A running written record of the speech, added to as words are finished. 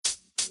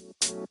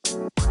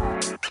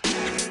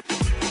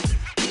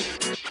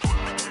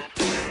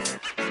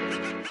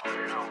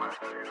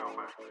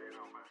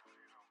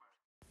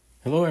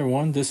Hello,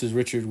 everyone. This is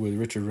Richard with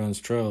Richard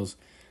Runs Trails.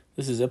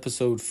 This is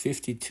episode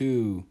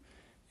 52,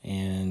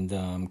 and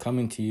I'm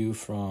coming to you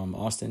from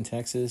Austin,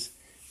 Texas.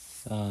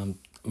 I'm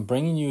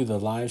bringing you the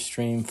live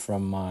stream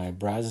from my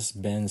Brazos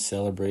Bend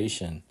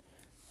celebration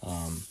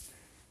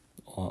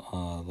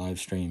live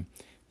stream.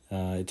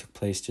 It took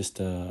place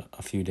just a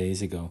few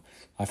days ago.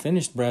 I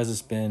finished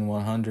Brazos Bend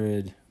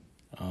 100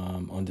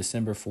 on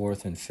December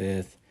 4th and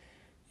 5th,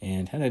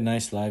 and had a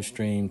nice live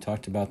stream,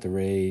 talked about the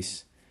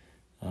race,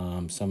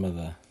 some of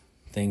the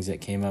things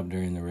that came up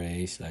during the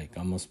race, like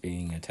almost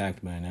being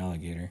attacked by an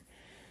alligator.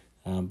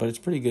 But it's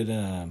pretty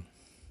good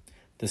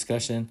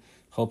discussion.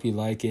 Hope you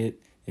like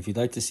it. If you'd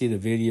like to see the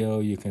video,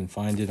 you can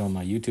find it on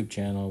my YouTube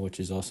channel, which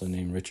is also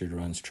named Richard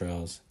Runs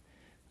Trails.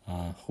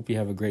 Hope you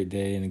have a great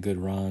day and a good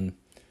run.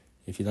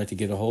 If you'd like to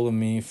get a hold of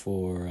me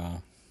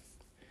for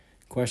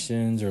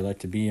questions or like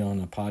to be on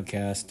a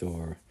podcast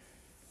or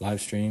live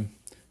stream,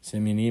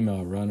 send me an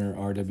email at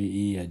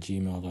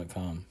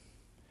runnerrwe@gmail.com.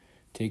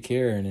 Take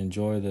care and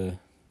enjoy the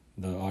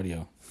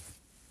audio.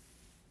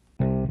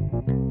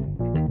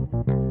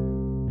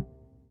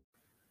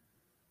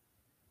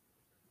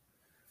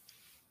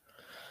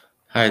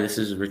 Hi, this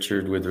is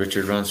Richard with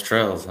Richard Runs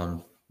Trails.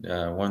 I'm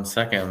 1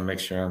 second, I'm gonna make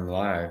sure I'm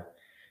live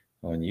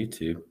on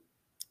YouTube.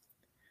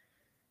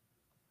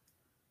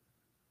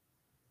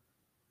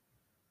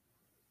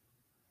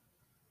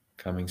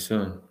 Coming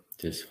soon.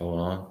 Just hold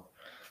on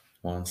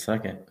 1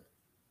 second.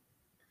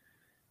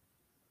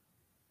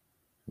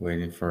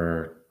 Waiting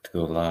for it to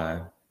go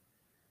live.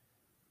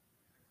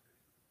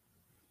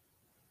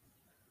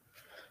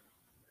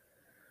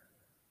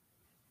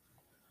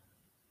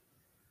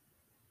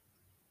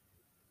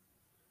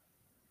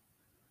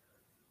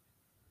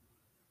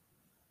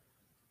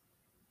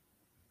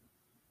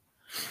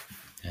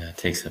 Yeah, it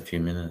takes a few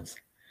minutes.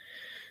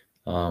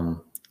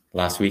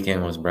 Last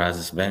weekend was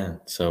Brazos Bend,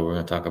 so we're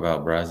going to talk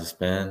about Brazos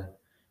Bend,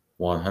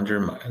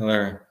 100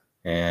 miler,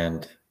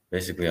 and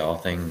basically all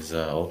things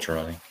ultra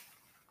running.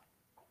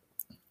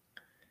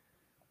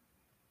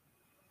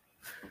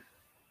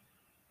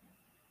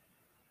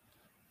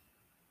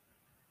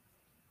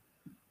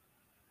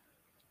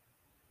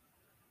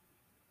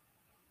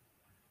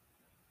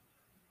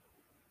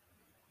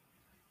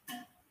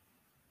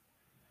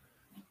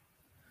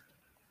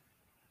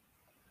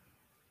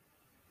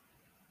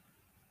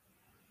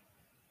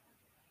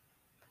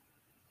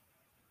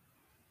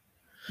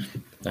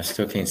 I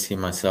still can't see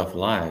myself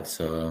live,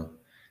 so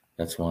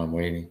that's why I'm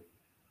waiting.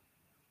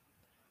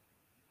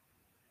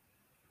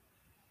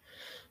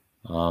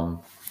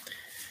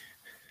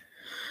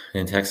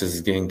 In Texas,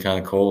 it's getting kind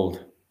of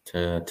cold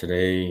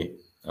today.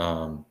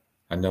 I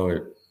know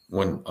it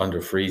went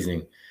under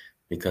freezing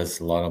because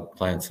a lot of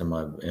plants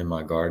in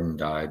my garden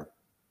died,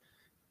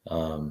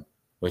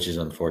 which is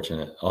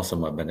unfortunate. Also,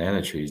 my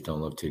banana trees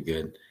don't look too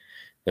good.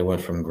 They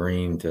went from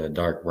green to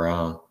dark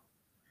brown.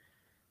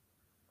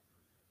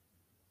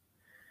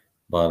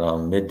 But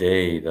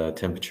midday, the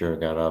temperature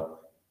got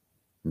up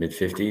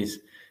mid-50s.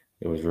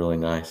 It was really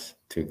nice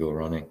to go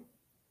running.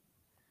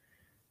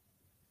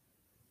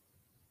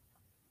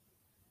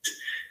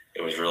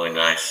 It was really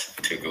nice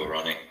to go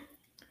running.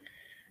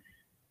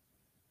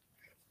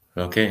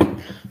 Okay,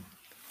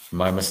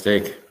 my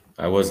mistake.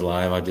 I was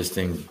live. I just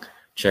didn't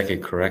check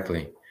it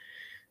correctly.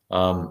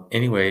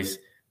 Anyways,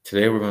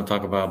 today we're going to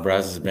talk about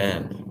Brazos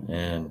Bend,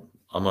 and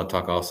I'm going to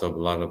talk also a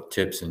lot of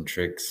tips and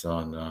tricks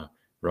on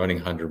running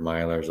 100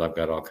 milers. I've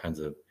got all kinds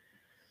of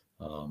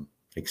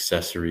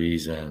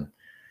accessories and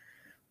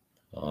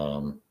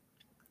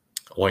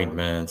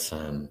ointments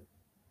and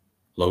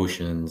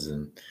lotions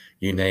and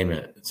you name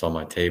it. It's on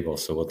my table,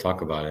 so we'll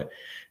talk about it.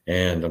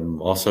 And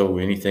also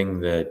anything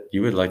that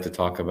you would like to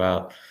talk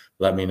about,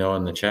 let me know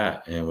in the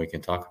chat and we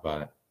can talk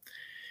about it.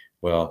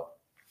 Well,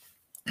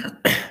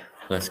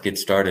 let's get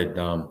started.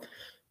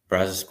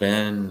 Brazos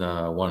Bend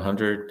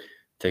 100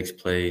 takes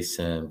place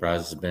in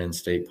Brazos Bend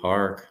State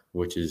Park,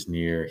 which is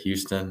near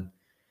Houston.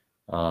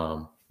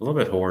 A little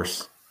bit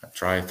hoarse,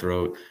 dry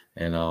throat,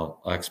 and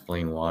I'll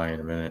explain why in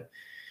a minute.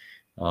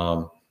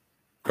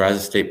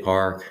 Brazos State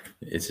Park,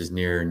 it's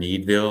near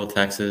Needville,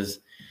 Texas.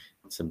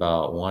 It's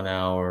about 1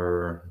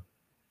 hour,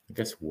 I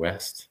guess,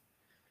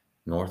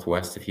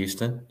 northwest of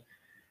Houston.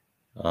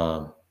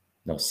 No,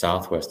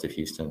 southwest of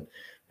Houston,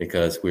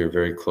 because we're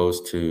very close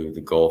to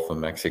the Gulf of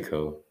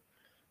Mexico.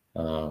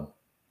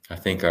 I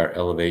think our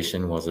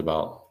elevation was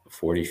about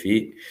 40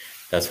 feet.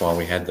 That's why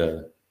we had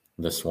the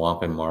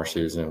swamp and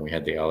marshes, and we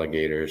had the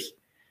alligators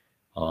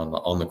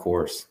on the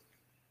course.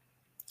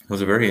 It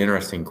was a very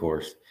interesting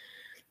course.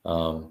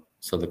 So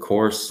the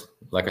course,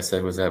 like I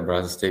said, was at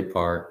Brazos State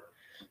Park.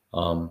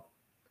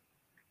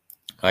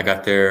 I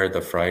got there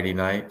the Friday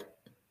night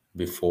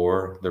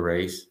before the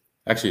race,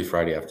 actually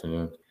Friday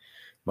afternoon.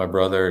 My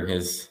brother and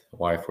his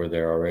wife were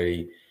there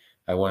already.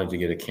 I wanted to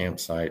get a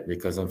campsite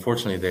because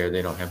unfortunately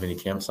they don't have any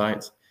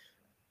campsites.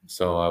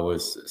 So I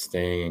was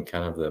staying in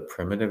kind of the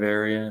primitive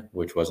area,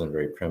 which wasn't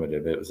very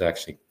primitive. It was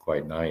actually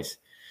quite nice.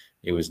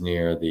 It was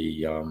near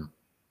the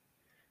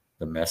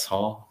mess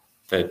hall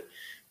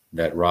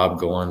that Rob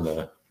Goen,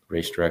 the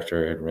race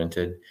director, had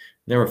rented.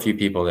 There were a few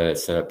people that had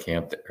set up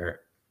camp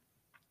there.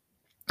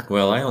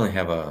 Well, I only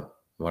have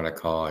what I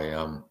call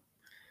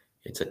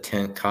it's a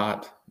tent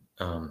cot,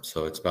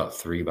 so it's about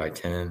 3 by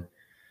 10.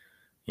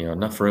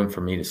 Enough room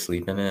for me to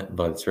sleep in it,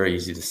 but it's very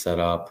easy to set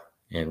up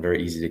and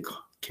very easy to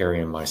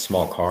carry in my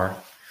small car.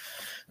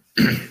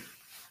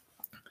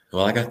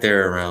 Well, I got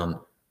there around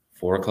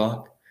 4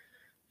 o'clock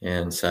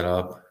and set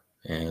up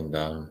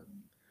and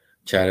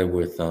chatted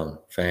with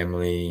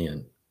family,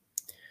 and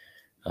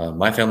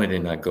my family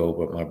did not go,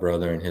 but my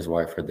brother and his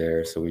wife were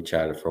there, so we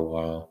chatted for a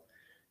while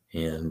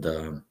and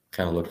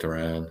kind of looked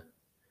around.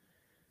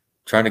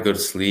 Tried to go to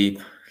sleep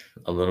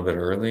a little bit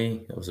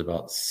early. It was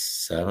about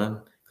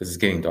 7 because it's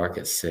getting dark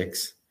at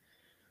 6.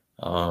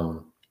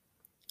 Fell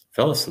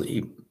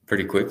asleep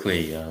pretty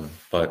quickly,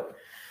 but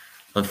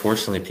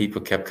unfortunately,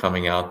 people kept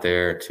coming out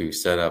there to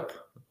set up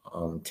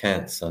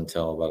tents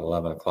until about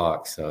 11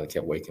 o'clock, so it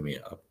kept waking me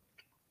up.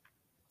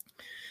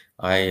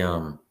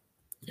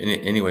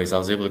 Anyways, I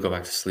was able to go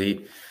back to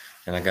sleep,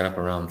 and I got up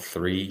around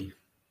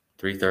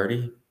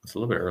 3:30. It's a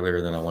little bit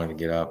earlier than I wanted to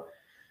get up,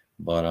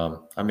 but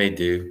I made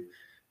do.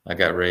 I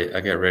got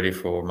ready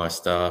for my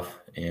stuff,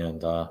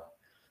 and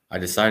I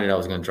decided I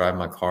was going to drive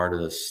my car to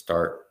the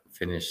start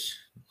finish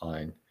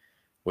line,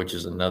 which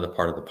is another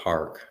part of the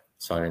park,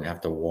 so I didn't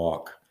have to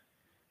walk.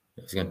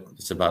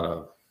 It's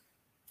about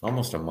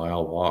almost a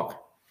mile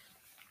walk.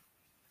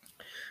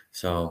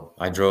 So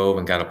I drove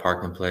and got a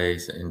parking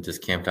place and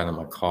just camped out in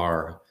my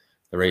car.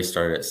 The race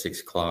started at 6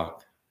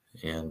 o'clock,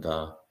 and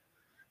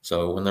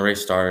so when the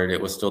race started,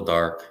 it was still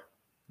dark,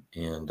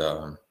 and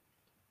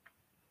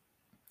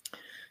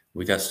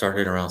we got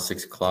started around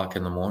 6 o'clock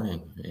in the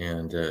morning,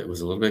 and it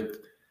was a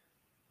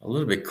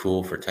little bit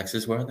cool for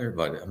Texas weather,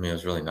 but I mean, it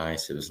was really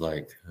nice. It was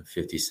like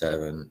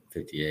 57,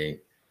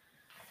 58.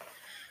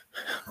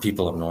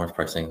 People up north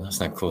probably saying that's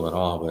not cool at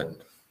all,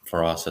 but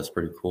for us, that's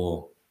pretty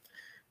cool.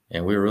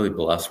 And we were really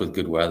blessed with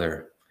good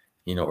weather.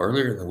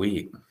 Earlier in the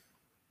week,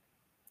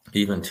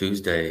 even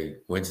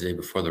Wednesday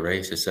before the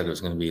race, it said it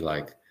was going to be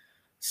like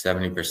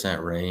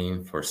 70%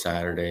 rain for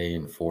Saturday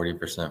and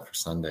 40% for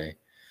Sunday.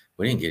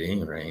 We didn't get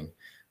any rain.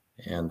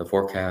 And the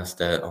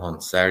forecast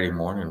on Saturday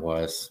morning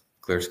was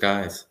clear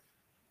skies.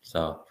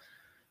 So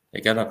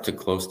it got up to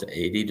close to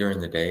 80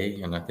 during the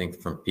day. And I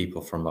think from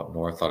people from up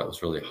north thought it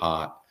was really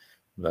hot,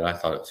 but I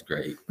thought it was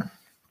great.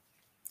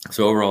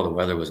 So overall, the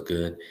weather was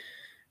good.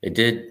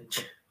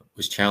 It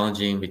was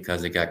challenging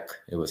because it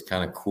was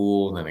kind of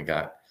cool, and then it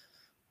got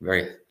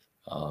very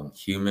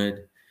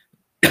humid.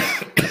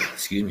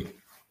 Excuse me.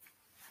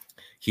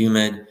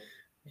 Humid,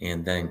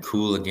 and then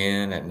cool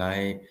again at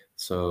night.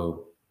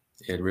 So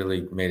it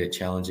really made it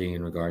challenging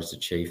in regards to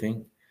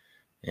chafing.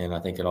 And I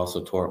think it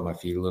also tore up my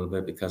feet a little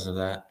bit because of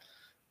that.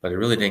 But it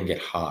really didn't get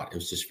hot. It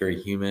was just very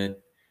humid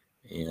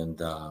and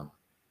a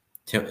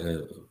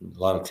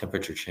lot of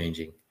temperature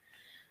changing.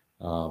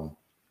 Well,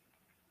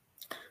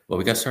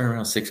 we got started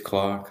around 6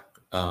 o'clock.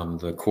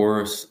 The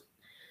course,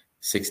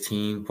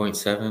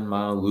 16.7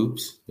 mile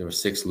loops. There were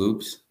 6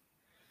 loops,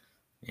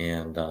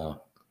 and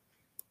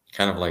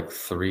kind of like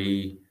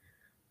three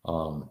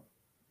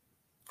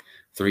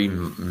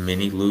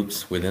mini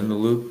loops within the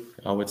loop,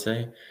 I would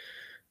say.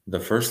 The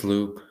first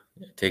loop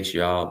takes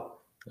you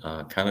out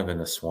kind of in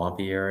a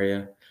swampy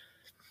area.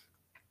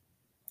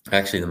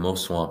 Actually, the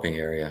most swampy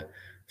area.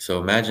 So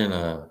imagine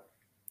a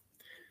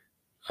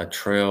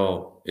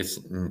trail. It's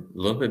a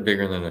little bit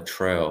bigger than a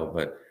trail,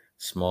 but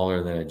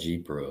smaller than a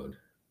Jeep road.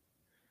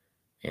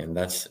 And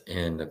that's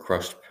in the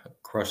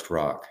crushed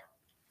rock.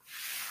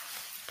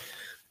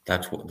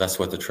 That's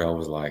what the trail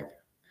was like.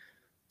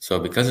 So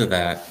because of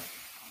that,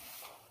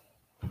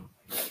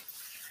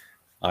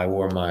 I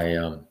wore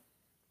my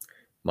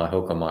my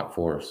Hoka Mach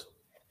 4s,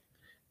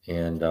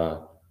 and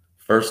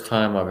first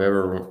time I've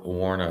ever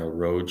worn a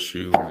road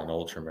shoe in an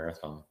ultra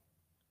marathon.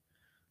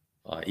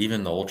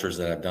 Even the ultras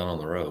that I've done on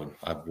the road,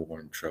 I've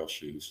worn trail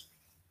shoes.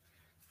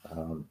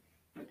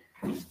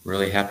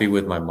 Really happy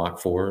with my Mach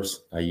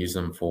 4s. I use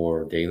them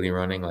for daily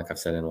running, like I've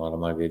said in a lot of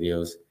my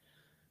videos.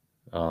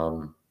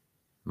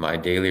 My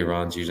daily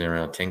run's usually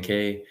around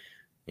 10K.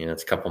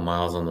 It's a couple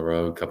miles on the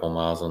road, couple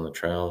miles on the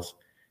trails,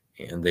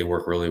 and they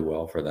work really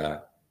well for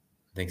that.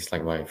 I think it's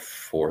like my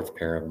 4th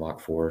pair of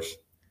Mach 4s.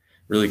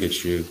 Really good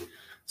shoe.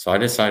 So I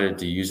decided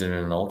to use it in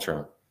an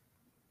ultra.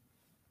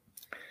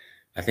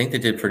 I think they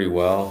did pretty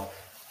well.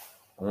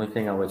 The only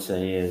thing I would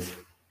say is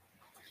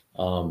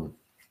the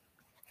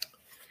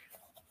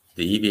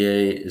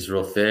EVA is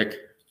real thick.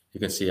 You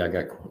can see I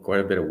got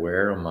quite a bit of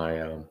wear on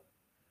my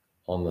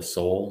on the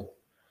sole,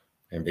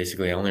 and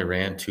basically I only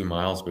ran 2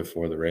 miles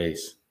before the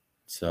race.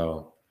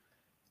 So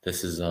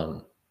this is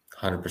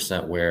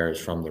 100% wear is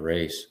from the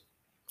race.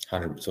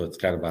 So it's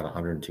got about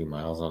 102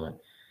 miles on it.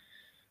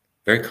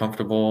 Very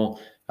comfortable.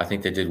 I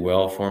think they did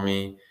well for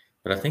me,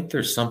 but I think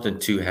there's something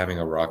to having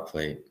a rock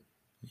plate.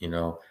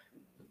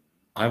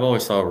 I've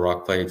always thought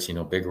rock plates,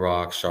 big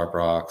rocks, sharp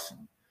rocks,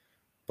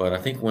 But I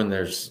think when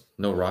there's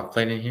no rock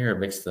plate in here, it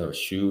makes the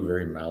shoe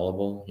very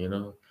malleable,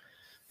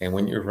 And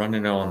when you're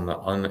running on the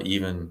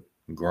uneven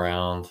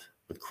ground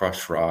with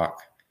crushed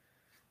rock,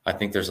 I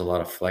think there's a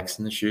lot of flex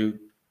in the shoe.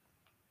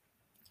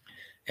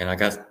 And I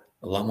got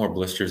a lot more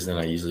blisters than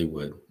I usually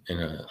would in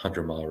a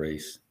 100-mile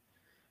race.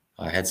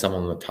 I had some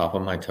on the top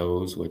of my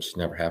toes, which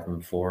never happened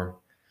before.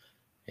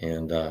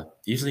 And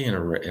usually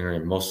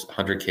in most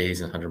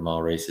 100Ks and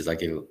 100-mile races, I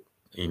get,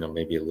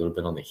 maybe a little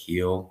bit on the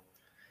heel.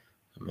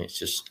 I mean, it's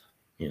just,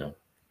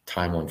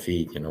 time on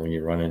feet. When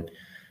you're running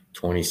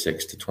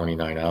 26 to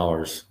 29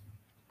 hours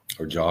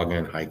or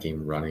jogging,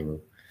 hiking,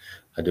 running,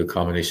 I do a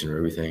combination of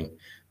everything.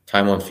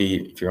 Time on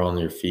feet, if you're on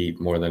your feet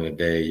more than a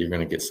day, you're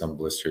going to get some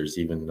blisters,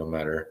 even no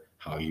matter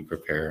how you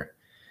prepare.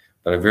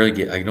 But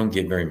I don't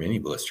get very many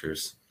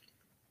blisters.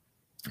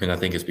 And I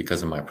think it's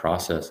because of my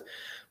process.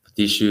 But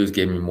these shoes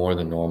gave me more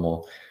than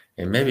normal.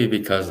 And maybe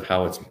because of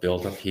how it's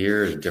built up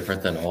here is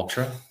different than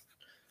Ultra.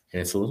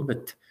 And it's a little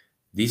bit,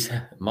 these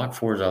Mach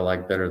 4s I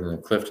like better than the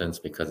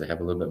Cliftons because they have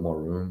a little bit more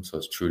room. So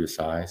it's true to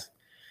size.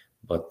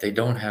 But they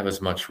don't have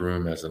as much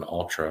room as an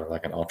Ultra,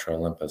 like an Ultra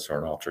Olympus or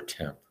an Ultra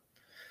Temp.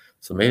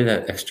 So maybe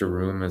that extra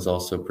room is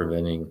also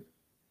preventing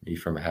me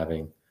from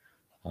having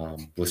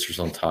blisters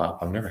on top.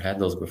 I've never had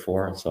those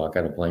before, so I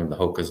got to blame the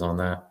Hokas on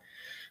that.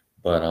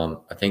 But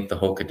I think the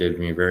Hoka did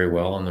me very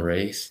well in the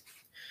race.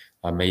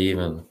 I may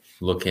even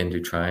look into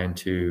trying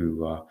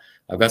to.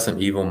 I've got some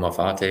Evo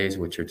Mafates,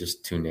 which are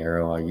just too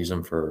narrow. I use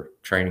them for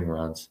training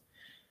runs.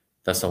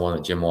 That's the one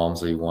that Jim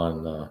Walmsley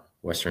won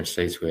Western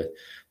States with.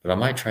 But I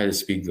might try the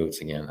Speed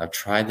Goats again. I've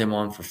tried them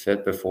on for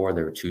fit before.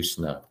 They were too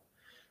snug.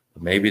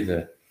 But maybe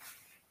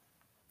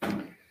I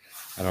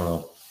don't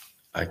know.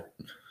 I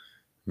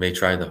may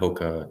try the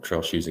Hoka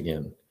trail shoes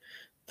again,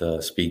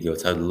 the Speed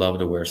Goats. I'd love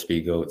to wear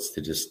Speed Goats.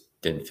 They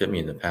just didn't fit me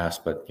in the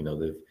past, but,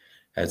 they've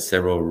had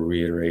several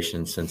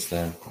reiterations since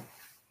then.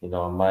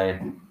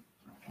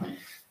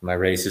 My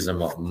races,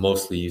 I'm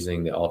mostly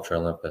using the Ultra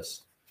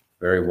Olympus.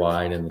 Very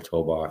wide in the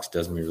toe box.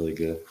 Does me really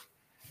good.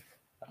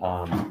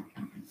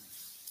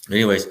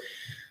 Anyways,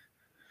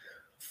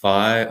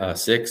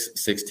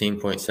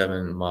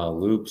 16.7 mile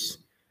loops.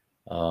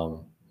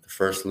 The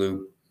first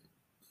loop,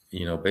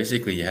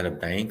 basically you had a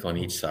bank on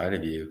each side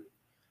of you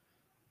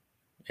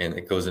and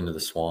it goes into the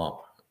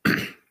swamp.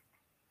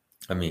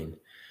 I mean,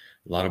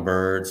 a lot of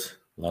birds,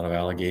 a lot of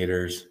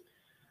alligators.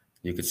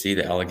 You could see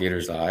the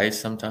alligators' eyes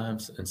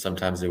sometimes, and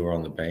sometimes they were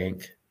on the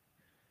bank.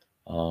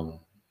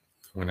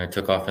 When I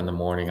took off in the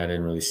morning, I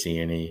didn't really see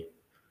any.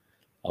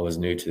 I was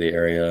new to the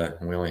area,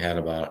 and we only had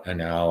about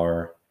an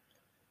hour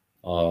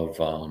of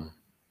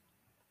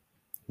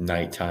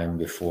nighttime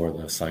before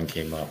the sun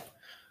came up.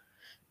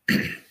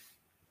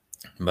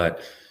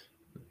 But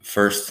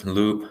first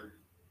loop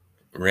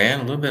ran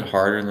a little bit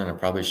harder than I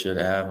probably should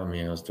have. I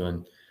mean, I was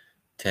doing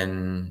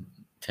 10,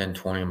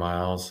 20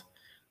 miles.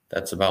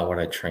 That's about what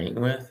I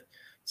train with.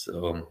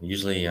 So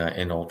usually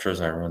in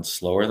ultras, I run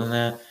slower than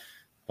that,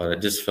 but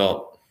it just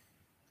felt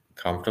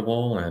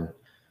comfortable. And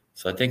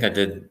so I think I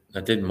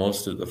did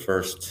most of the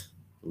first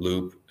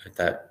loop at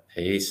that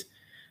pace,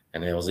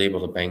 and I was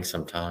able to bank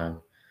some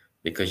time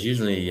because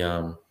usually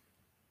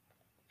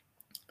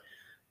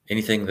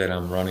anything that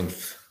I'm running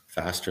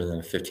faster than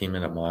a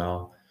 15-minute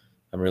mile,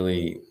 I'm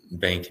really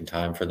banking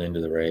time for the end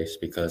of the race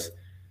because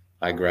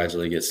I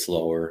gradually get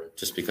slower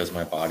just because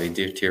my body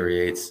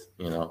deteriorates.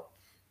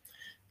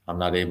 I'm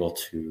not able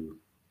to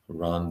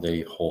run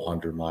the whole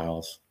 100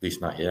 miles, at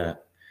least not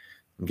yet.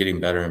 I'm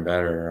getting better and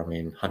better. I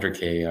mean,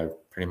 100K, I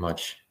pretty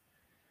much,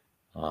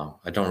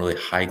 I don't really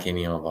hike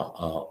any of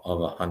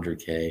a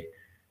 100K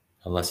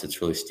unless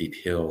it's really steep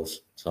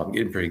hills. So I'm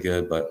getting pretty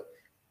good, but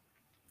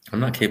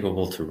I'm not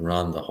capable to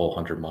run the whole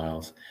 100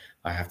 miles.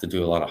 I have to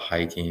do a lot of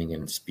hiking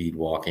and speed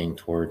walking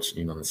towards,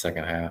 the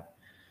second half.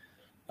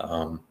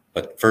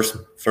 But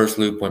first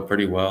loop went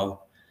pretty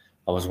well.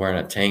 I was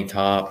wearing a tank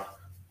top,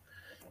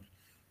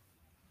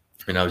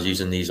 and I was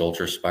using these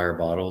Ultra Spire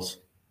bottles.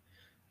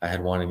 I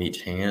had one in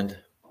each hand.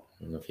 I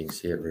don't know if you can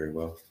see it very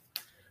well.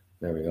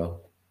 There we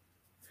go.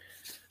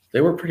 They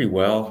were pretty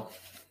well.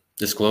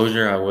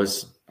 Disclosure, I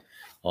was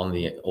on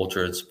the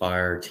Ultra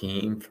Inspire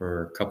team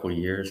for a couple of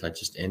years. I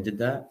just ended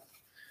that.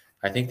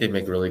 I think they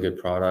make really good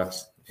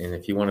products. And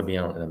if you want to be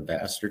on an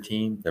ambassador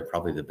team, they're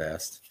probably the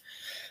best.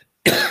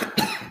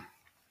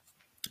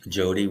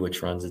 Jody,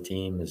 which runs the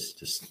team, is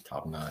just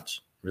top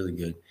notch, really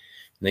good.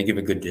 And they give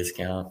a good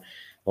discount.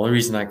 The only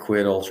reason I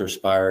quit Ultra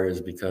Aspire is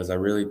because I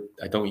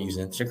don't use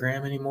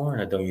Instagram anymore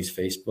and I don't use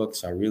Facebook.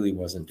 So I really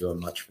wasn't doing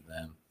much for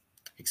them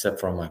except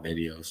for my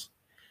videos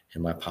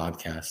and my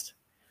podcast.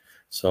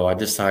 So I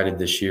decided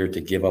this year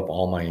to give up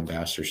all my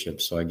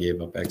ambassadorships. So I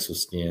gave up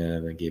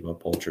Exoskin, I gave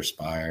up Ultra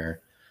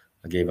Aspire,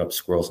 I gave up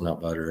Squirrel's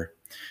Nut Butter.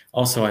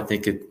 Also, I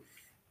think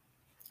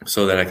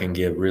so that I can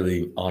give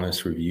really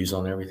honest reviews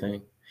on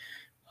everything.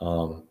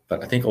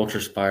 But I think Ultra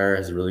Aspire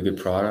is a really good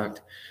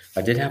product.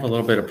 I did have a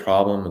little bit of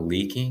problem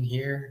leaking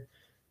here.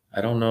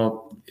 I don't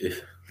know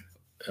if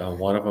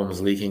one of them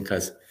was leaking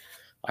because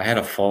I had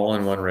a fall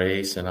in one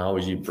race and I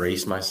always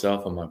brace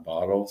myself on my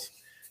bottles.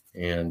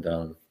 And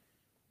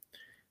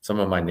some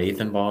of my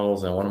Nathan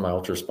bottles and one of my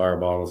Ultra Aspire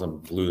bottles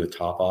and blew the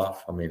top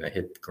off. I mean, I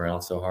hit the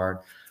ground so hard,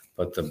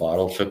 but the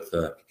bottle took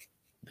the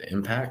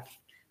impact.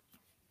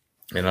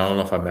 And I don't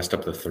know if I messed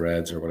up the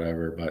threads or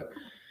whatever, but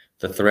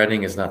the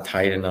threading is not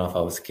tight enough.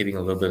 I was getting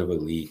a little bit of a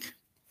leak.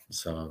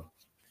 So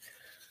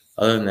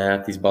other than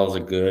that, these bottles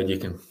are good. You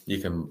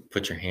can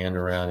put your hand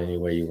around any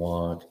way you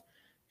want,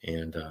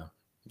 and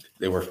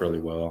they work really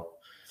well.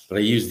 But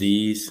I use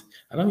these.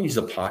 I don't use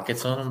the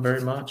pockets on them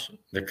very much.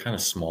 They're kind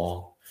of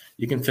small.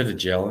 You can fit a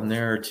gel in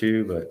there or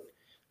two, but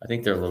I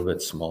think they're a little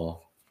bit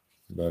small.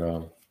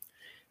 But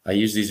I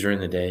use these during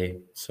the day.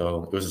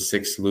 So it was a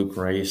 6-loop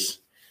race.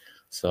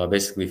 So I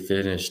basically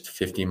finished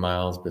 50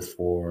 miles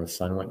before the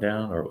sun went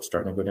down, or it was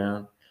starting to go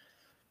down.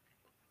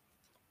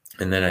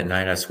 And then at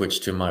night, I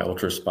switched to my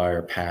Ultra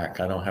Aspire pack.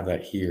 I don't have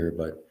that here,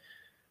 but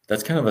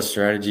that's kind of a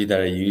strategy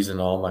that I use in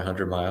all my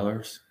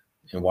 100-milers.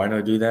 And why do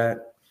I do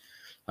that?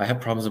 I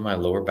have problems with my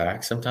lower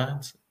back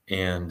sometimes.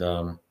 And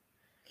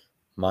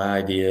my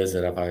idea is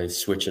that if I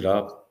switch it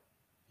up,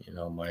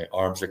 my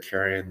arms are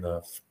carrying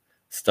the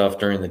stuff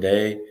during the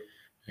day.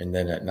 And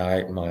then at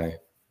night, my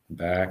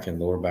back and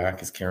lower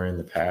back is carrying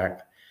the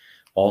pack.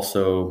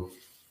 Also,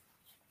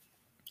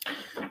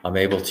 I'm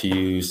able to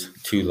use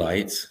 2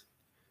 lights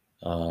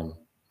and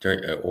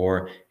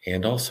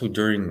also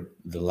during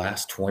the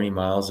last 20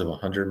 miles of a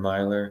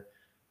 100-miler.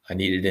 I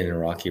needed it in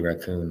Rocky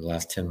Raccoon, the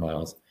last 10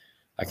 miles.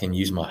 I can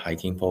use my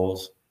hiking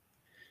poles.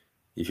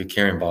 If you're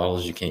carrying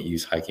bottles, you can't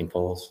use hiking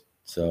poles.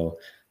 So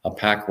a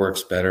pack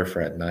works better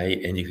for at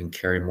night, and you can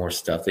carry more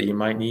stuff that you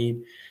might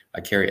need.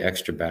 I carry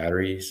extra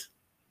batteries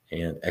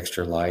and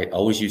extra light. I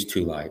always use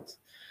 2 lights.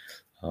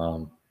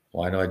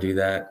 Why do I do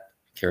that?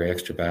 Carry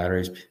extra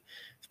batteries.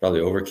 It's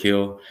probably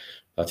overkill.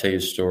 I'll tell you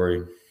a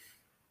story.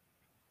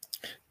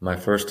 My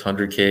first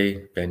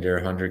 100K,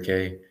 Bandera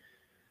 100K,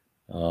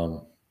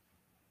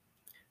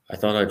 I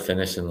thought I'd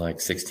finish in like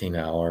 16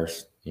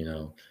 hours. It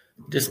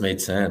just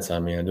made sense. I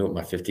mean, I knew what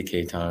my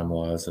 50K time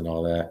was and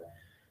all that.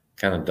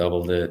 Kind of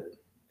doubled it.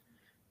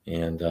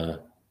 And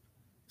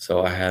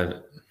so I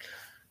had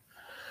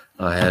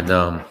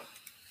the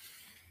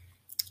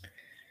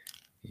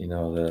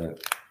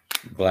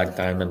Black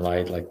Diamond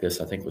light like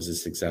this. I think it was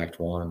this exact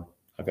one.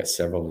 I've got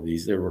several of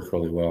these. They work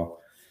really well.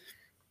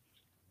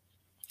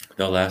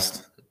 They'll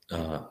last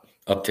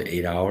up to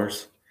 8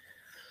 hours.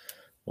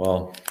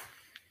 Well,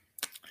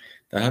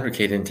 the 100K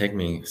didn't take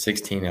me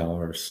 16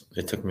 hours.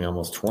 It took me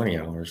almost 20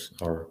 hours,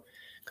 or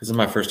because of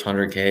my first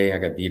 100K, I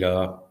got beat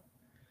up.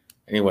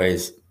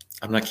 Anyways,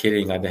 I'm not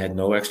kidding. I had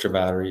no extra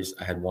batteries.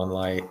 I had 1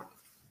 light,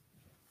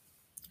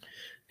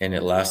 and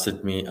it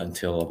lasted me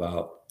until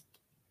about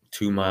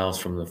 2 miles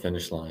from the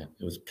finish line.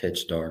 It was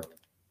pitch dark.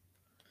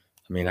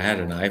 I mean, I had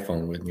an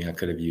iPhone with me. I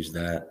could have used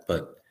that,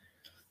 but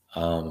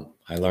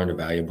I learned a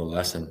valuable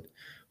lesson.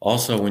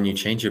 Also, when you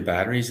change your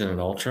batteries in an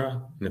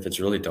Ultra, and if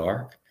it's really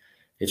dark,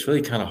 it's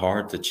really kind of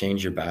hard to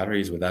change your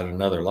batteries without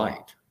another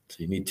light. So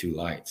you need 2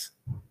 lights,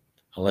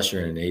 unless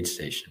you're in an aid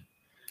station.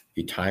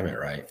 You time it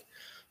right.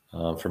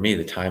 For me,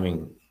 the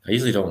timing, I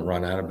usually don't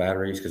run out of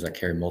batteries because I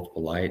carry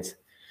multiple lights.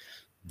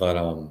 But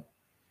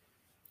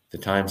the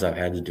times I've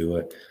had to do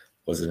it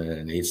wasn't at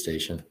an aid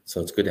station. So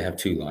it's good to have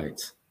 2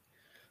 lights.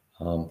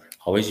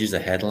 Always use a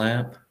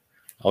headlamp.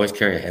 Always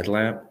carry a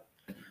headlamp.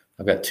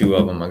 I've got 2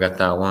 of them. I got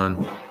that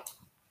one.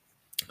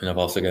 And I've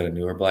also got a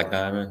newer Black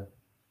Diamond.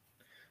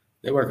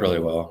 They work really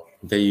well.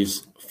 They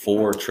use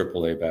 4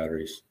 AAA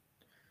batteries.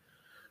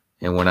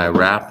 And when I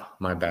wrap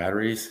my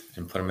batteries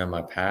and put them in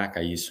my pack,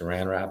 I use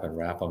saran wrap and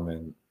wrap them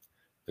in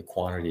the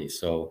quantity.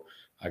 So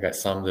I got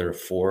some that are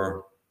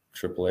 4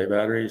 AAA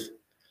batteries.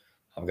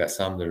 I've got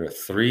some that are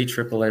 3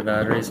 AAA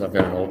batteries. I've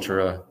got an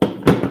Ultra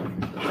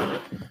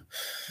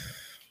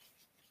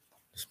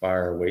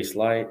Aspire Waste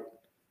Light.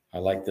 I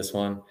like this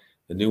one.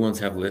 The new ones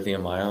have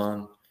lithium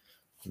ion,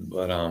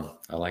 but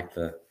I like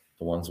the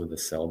ones with the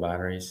cell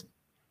batteries.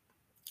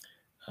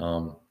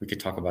 We could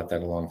talk about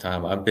that a long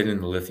time. I've been in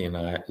the lithium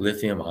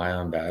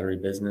ion battery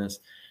business.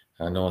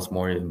 I know it's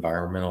more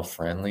environmental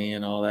friendly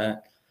and all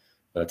that,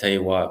 but I tell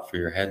you what, for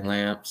your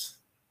headlamps,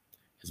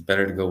 it's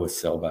better to go with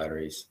cell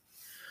batteries.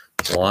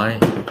 Why?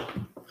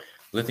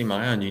 Lithium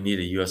ion, you need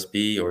a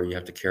USB, or you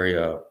have to carry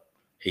a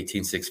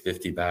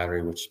 18650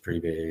 battery, which is pretty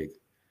big,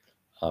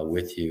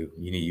 with you.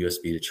 You need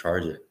USB to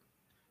charge it.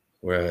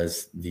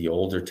 Whereas the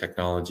older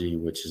technology,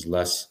 which is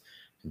less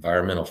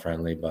environmental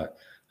friendly, but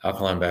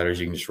alkaline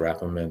batteries, you can just wrap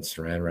them in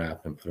saran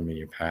wrap and put them in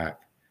your pack.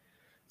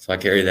 So I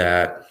carry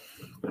that.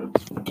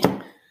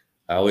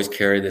 I always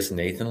carry this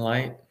Nathan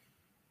light.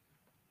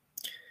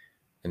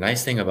 The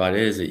nice thing about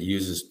it is it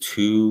uses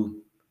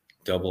 2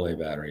 AA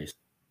batteries,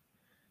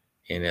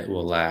 and it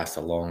will last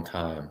a long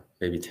time,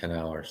 maybe 10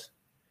 hours.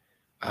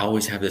 I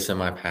always have this in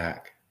my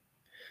pack.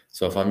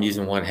 So if I'm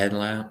using one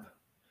headlamp,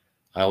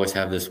 I always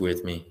have this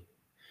with me.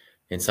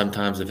 And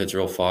sometimes if it's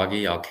real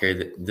foggy, I'll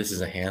carry this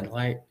is a hand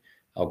light.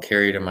 I'll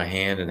carry it in my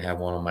hand and have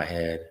one on my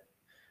head.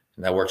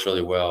 And that works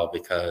really well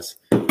because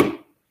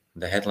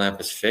the headlamp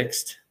is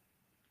fixed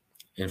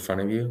in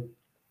front of you.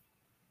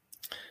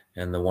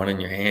 And the one in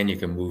your hand, you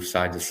can move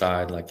side to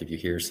side, like if you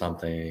hear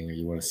something or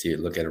you want to see it,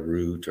 look at a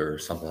route or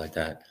something like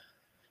that.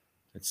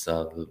 It's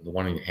the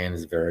one in your hand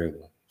is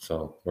variable,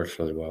 so works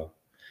really well.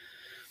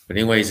 But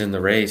anyways, in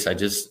the race, I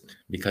just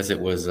because it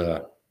was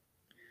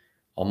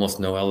almost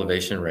no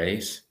elevation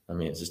race. I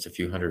mean, it's just a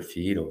few hundred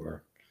feet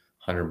over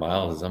 100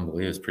 miles. It's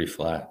unbelievable. It's pretty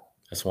flat.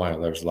 That's why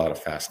there's a lot of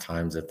fast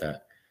times at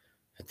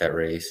that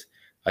race.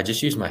 I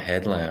just used my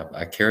headlamp.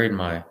 I carried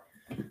my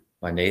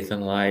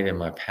Nathan light in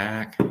my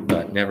pack,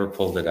 but never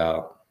pulled it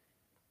out.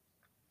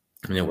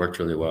 And it worked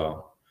really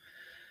well.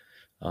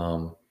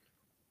 But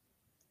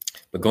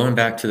going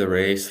back to the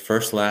race,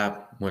 first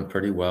lap went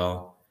pretty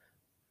well.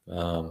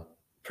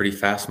 Pretty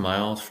fast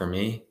miles for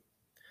me,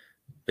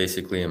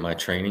 basically at my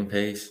training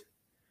pace.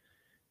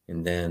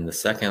 And then the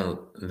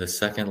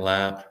second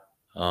lap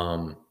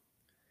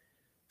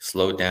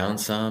slowed down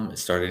some. It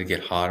started to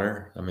get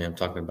hotter. I mean, I'm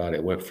talking about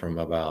it went from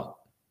about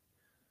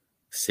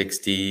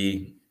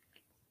 60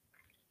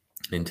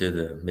 into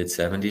the mid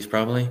 70s,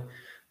 probably.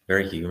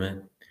 Very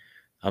humid.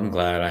 I'm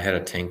glad I had a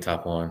tank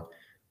top on,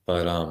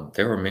 but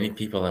there were many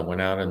people that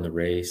went out in the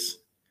race.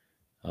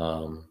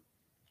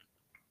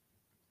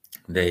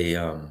 They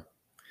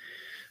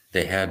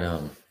had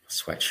a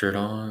sweatshirt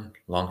on,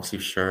 long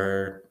sleeve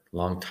shirt,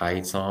 long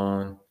tights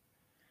on.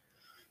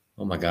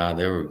 Oh my God,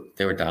 they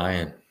were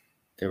dying.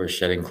 They were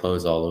shedding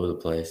clothes all over the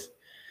place.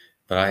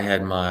 But I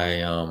had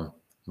my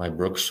my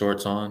Brooks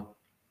shorts on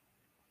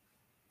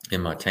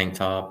and my tank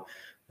top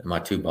and my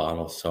 2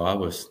 bottles. So I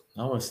was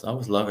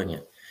loving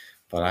it.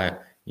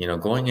 But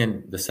going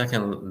in the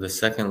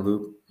second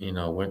loop,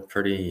 went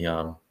pretty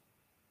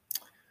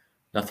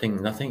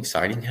nothing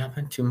exciting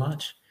happened too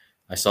much.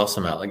 I saw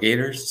some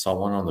alligators, saw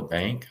one on the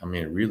bank. I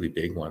mean, a really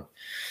big one.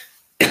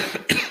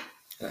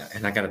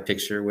 And I got a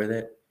picture with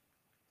it.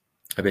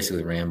 I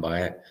basically ran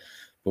by it.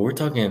 But we're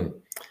talking,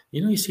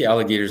 you see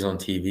alligators on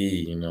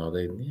TV,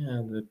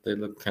 they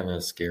look kind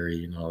of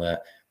scary and all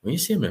that. When you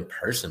see them in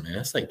person, man,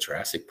 it's like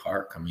Jurassic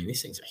Park. I mean,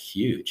 these things are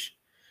huge.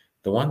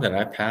 The one that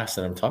I passed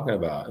that I'm talking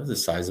about, it was the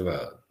size of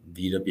a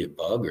VW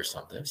bug or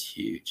something. It was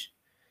huge.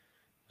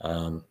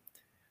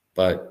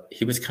 But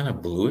he was kind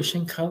of bluish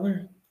in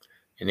color.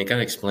 And it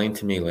got explained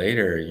to me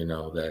later,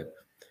 that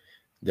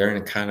they're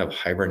in a kind of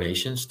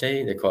hibernation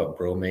state. They call it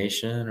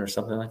bromation or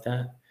something like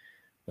that.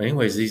 But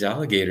anyways, these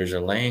alligators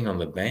are laying on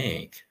the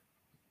bank,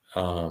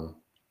 and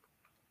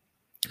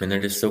they're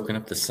just soaking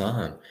up the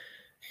sun.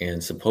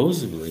 And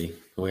supposedly,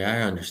 the way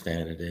I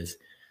understand it is,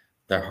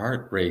 their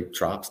heart rate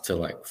drops to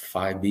like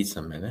 5 beats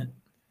a minute,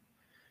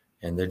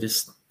 and they're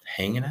just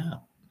hanging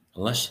out.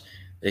 Unless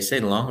they say,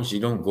 as long as you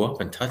don't go up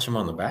and touch them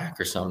on the back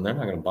or something, they're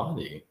not going to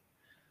bother you.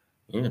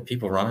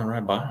 People running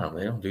right by them,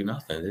 they don't do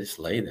nothing. They just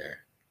lay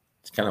there.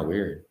 It's kind of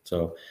weird.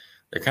 So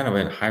they're kind of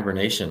in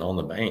hibernation on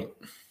the bank.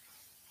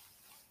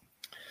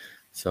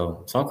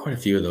 So saw quite a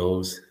few of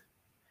those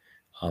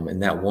in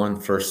that one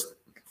first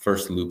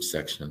loop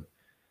section.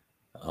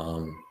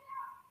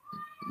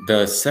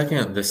 The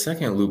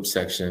second loop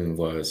section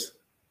was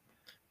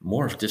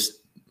more of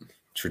just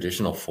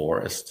traditional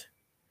forest.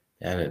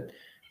 It had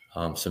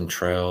some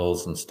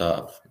trails and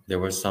stuff. There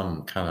was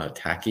some kind of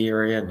tacky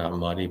area, not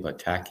muddy, but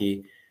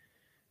tacky.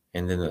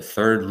 And then the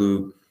third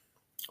loop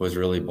was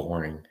really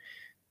boring.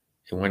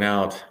 It went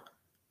out,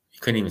 you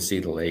couldn't even see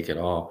the lake at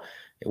all.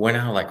 It went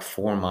out like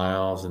 4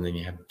 miles, and then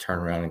you had to turn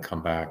around and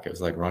come back. It was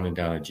like running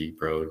down a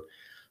Jeep road.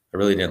 I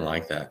really didn't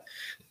like that.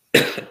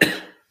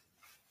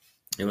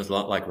 It was a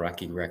lot like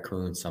Rocky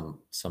Raccoon,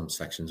 some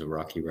sections of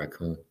Rocky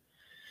Raccoon.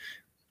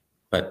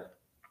 But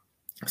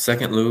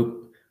second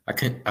loop,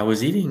 I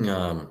was eating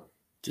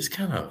just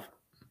kind of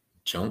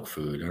junk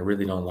food. I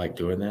really don't like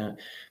doing that.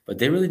 But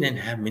they really didn't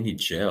have many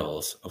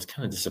gels. I was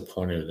kind of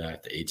disappointed with that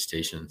at the aid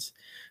stations.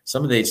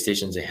 Some of the aid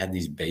stations, they had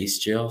these base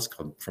gels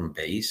called from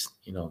Base.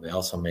 They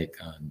also make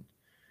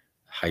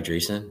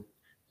hydration,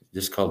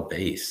 just called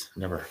Base.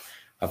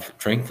 I've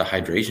drank the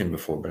hydration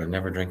before, but I've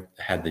never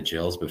had the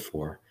gels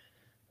before.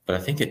 But I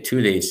think at 2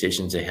 of the aid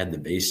stations, they had the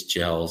base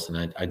gels,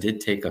 and I did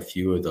take a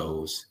few of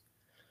those.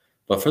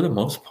 But for the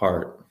most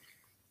part,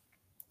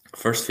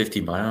 first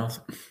 50 miles,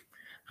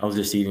 I was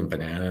just eating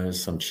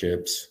bananas, some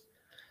chips.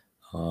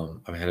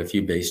 I've had a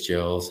few base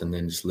gels, and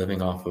then just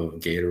living off of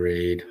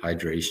Gatorade,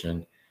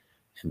 hydration,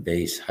 and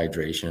base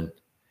hydration.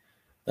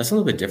 That's a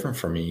little bit different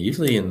for me.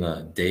 Usually in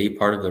the day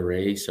part of the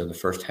race or the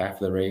first half of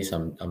the race,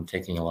 I'm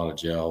taking a lot of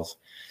gels.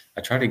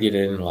 I try to get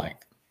in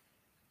like,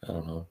 I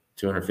don't know,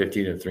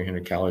 250 to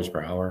 300 calories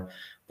per hour,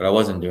 but I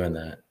wasn't doing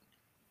that.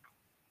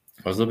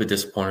 I was a little bit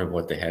disappointed with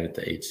what they had at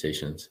the aid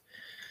stations.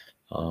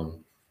 I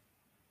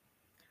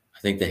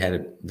think they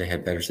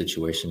had better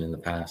situation in the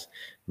past.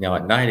 Now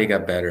at night it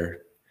got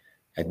better.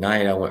 At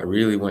night I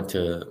really went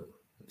to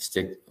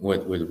stick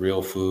with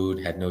real food,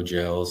 had no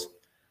gels.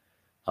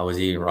 I was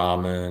eating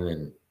ramen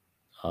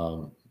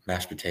and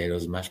mashed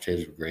potatoes. Mashed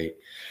potatoes were great.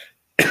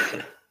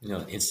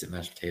 Instant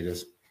mashed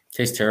potatoes.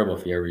 Tastes terrible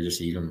if you ever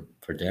just eat them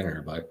for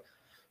dinner, but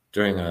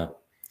during a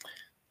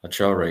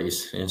trail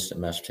race,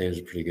 instant mashed potatoes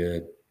are pretty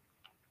good.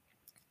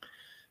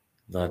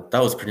 But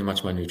that was pretty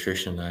much my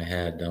nutrition. I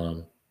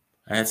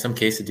I had some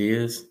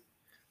quesadillas,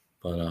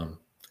 but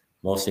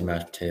mostly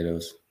mashed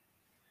potatoes.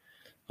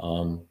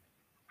 Going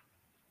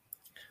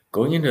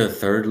into the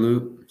third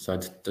loop, so I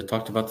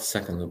talked about the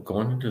second loop.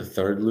 Going into the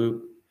third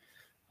loop,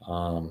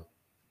 um,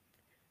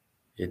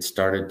 it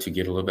started to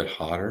get a little bit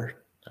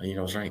hotter.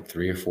 It was like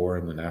 3 or 4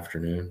 in the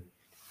afternoon,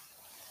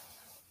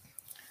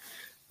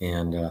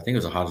 and I think it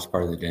was the hottest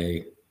part of the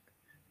day.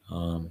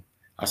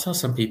 I saw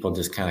some people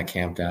just kind of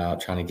camped out,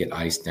 trying to get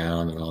ice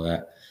down and all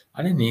that.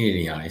 I didn't need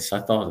any ice. I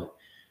thought,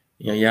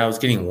 yeah, it was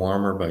getting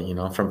warmer, but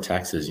I'm from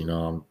Texas.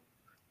 I'm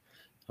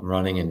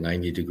running in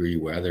 90-degree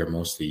weather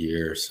most of the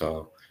year,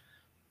 so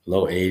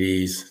low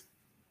 80s.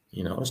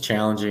 It was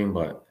challenging,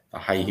 but the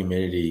high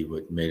humidity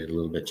made it a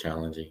little bit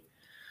challenging.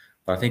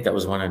 But I think that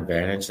was one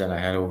advantage that I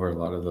had over a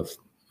lot of the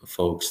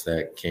folks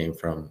that came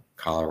from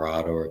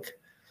Colorado or,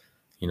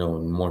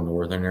 more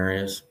northern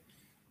areas.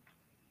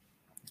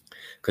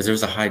 Because there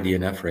was a high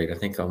DNF rate. I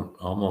think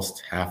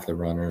almost half the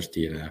runners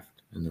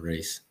DNF'd in the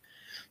race.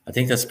 I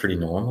think that's pretty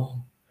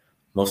normal.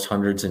 Most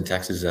hundreds in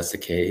Texas, that's the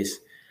case.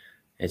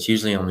 It's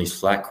usually on these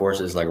flat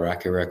courses like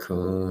Rocky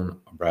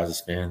Raccoon or Brazos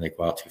Spin. They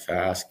go out too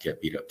fast,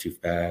 get beat up too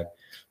bad,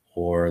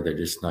 or they're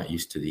just not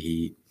used to the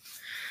heat.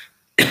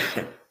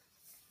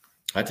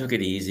 I took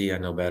it easy. I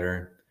know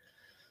better.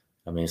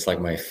 I mean, it's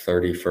like my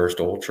 31st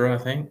ultra, I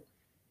think,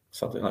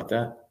 something like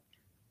that.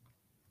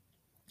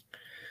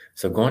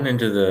 So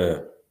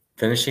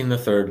finishing the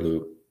third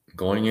loop,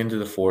 going into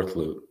the fourth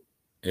loop,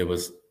 it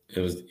was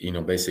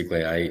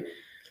basically I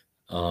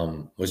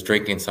was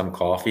drinking some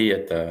coffee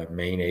at the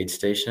main aid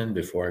station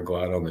before I go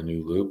out on the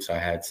new loops. I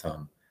had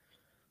some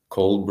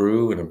cold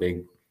brew in a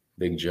big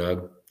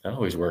jug. That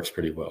always works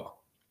pretty well.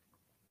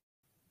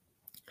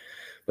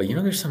 But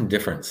there's some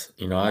difference.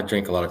 I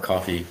drink a lot of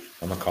coffee.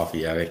 I'm a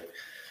coffee addict.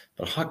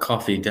 But hot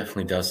coffee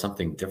definitely does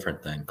something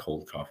different than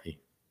cold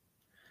coffee.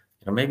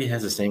 Maybe it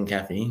has the same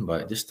caffeine,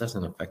 but it just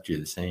doesn't affect you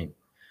the same.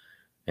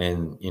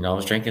 And, I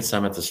was drinking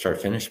some at the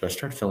start finish, but I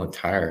started feeling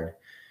tired.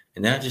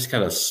 And then I just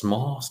got a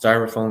small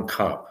styrofoam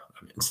cup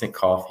of instant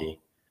coffee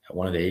at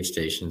one of the aid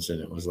stations.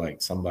 And it was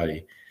like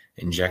somebody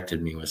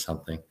injected me with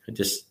something. It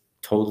just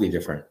totally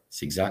different.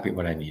 It's exactly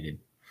what I needed.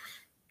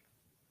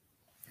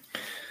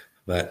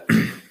 But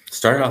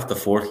started off the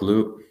fourth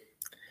loop.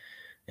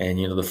 And,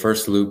 the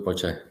first loop,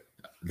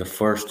 the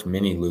first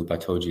mini loop I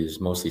told you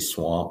is mostly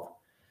swamp.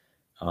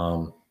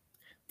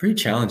 Pretty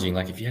challenging.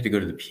 Like if you had to go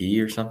to the pee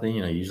or something,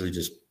 usually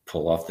just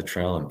pull off the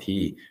trail and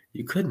pee.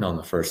 You couldn't on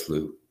the first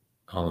loop,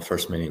 on the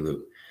first mini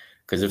loop.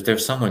 Because if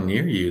there's someone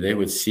near you, they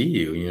would see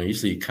you.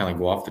 Usually you kind of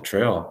go off the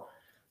trail.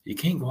 You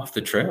can't go off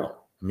the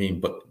trail. I mean,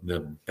 but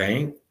the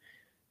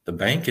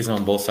bank is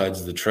on both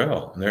sides of the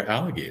trail, and they're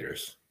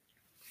alligators.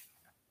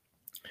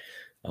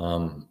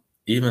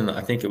 Even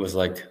I think it was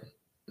like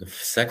the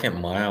second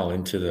mile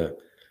into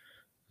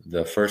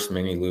the first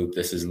mini loop.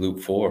 This is loop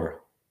 4.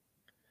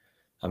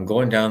 I'm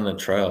going down the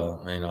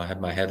trail, and I had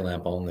my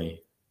headlamp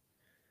only.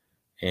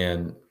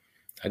 And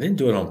I didn't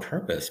do it on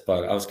purpose,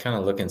 but I was kind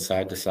of looking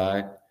side to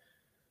side,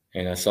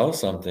 and I saw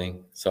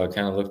something. So I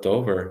kind of looked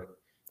over,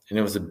 and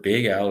it was a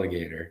big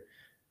alligator.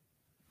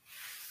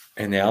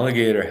 And the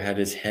alligator had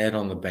his head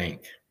on the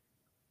bank.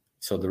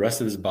 So the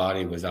rest of his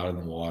body was out in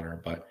the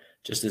water, but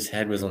just his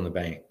head was on the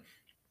bank.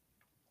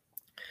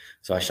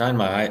 So I shined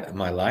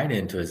my light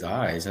into his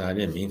eyes, and I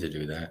didn't mean to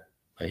do that,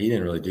 but he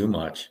didn't really do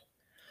much.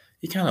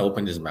 He kind of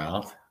opened his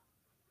mouth,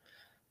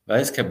 but I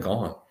just kept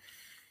going.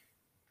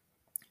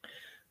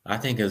 I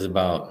think it was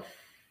about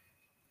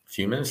a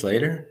few minutes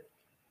later.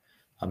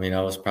 I mean,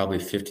 I was probably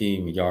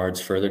 50 yards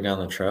further down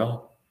the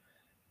trail.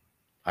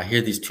 I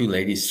hear these 2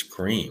 ladies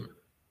scream.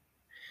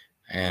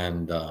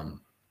 And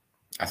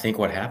I think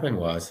what happened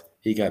was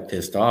he got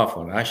pissed off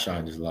when I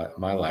shined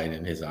my light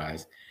in his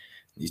eyes.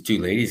 These 2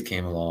 ladies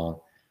came along,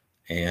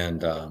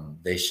 and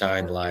they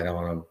shined light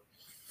on him.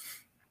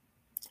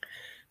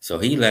 So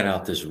he let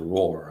out this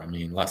roar. I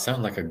mean, it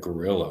sounded like a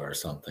gorilla or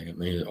something. I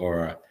mean,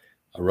 or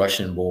a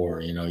Russian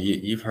boar.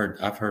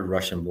 I've heard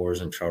Russian boars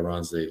in trail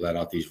runs. They let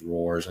out these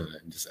roars, and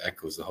it just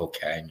echoes the whole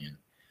canyon.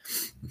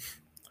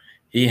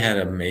 He had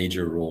a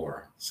major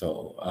roar.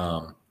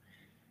 So,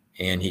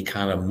 and he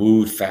kind of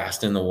moved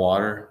fast in the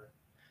water.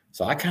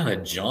 So I kind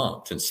of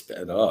jumped and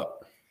sped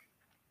up.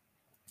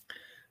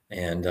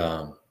 And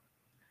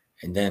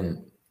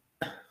then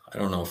I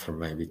don't know, for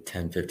maybe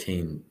 10,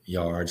 15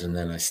 yards. And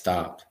then I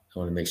stopped. I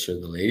want to make sure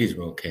the ladies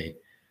were okay.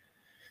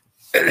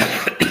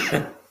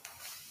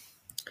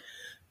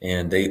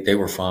 And they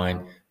were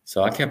fine.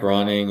 So I kept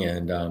running,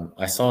 and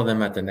I saw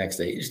them at the next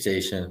aid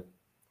station.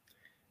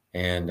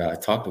 And I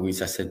talked to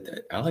Weiss. I said,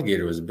 the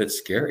alligator was a bit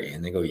scary.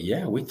 And they go,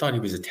 yeah, we thought he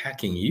was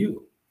attacking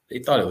you. They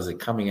thought it was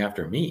coming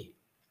after me.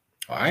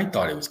 Well, I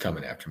thought it was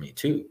coming after me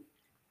too.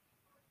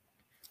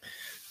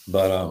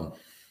 But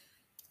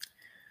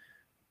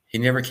he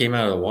never came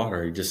out of the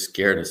water. He just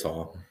scared us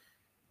all.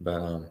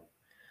 But,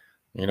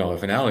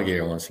 if an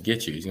alligator wants to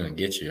get you, he's going to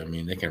get you. I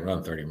mean, they can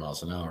run 30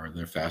 miles an hour.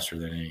 They're faster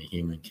than any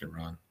human can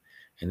run.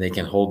 And they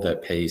can hold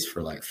that pace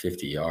for like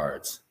 50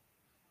 yards,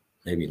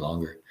 maybe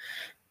longer.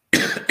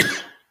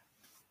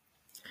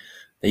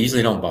 They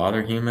usually don't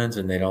bother humans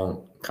and they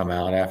don't come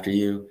out after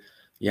you.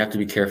 You have to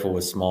be careful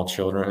with small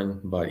children,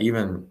 but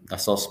even I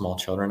saw small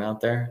children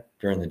out there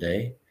during the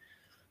day.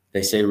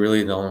 They say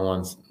really the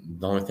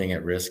only thing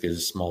at risk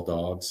is small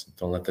dogs.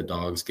 Don't let the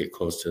dogs get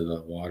close to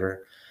the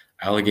water.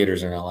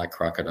 Alligators are not like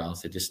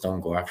crocodiles. They just don't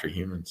go after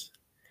humans.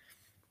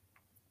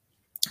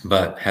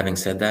 But having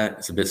said that,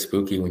 it's a bit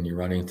spooky when you're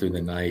running through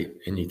the night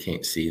and you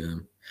can't see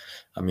them.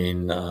 I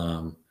mean,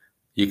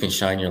 you can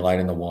shine your light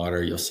in the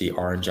water. You'll see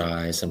orange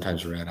eyes,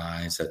 sometimes red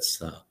eyes. That's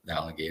the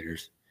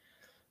alligators.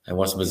 And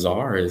what's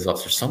bizarre is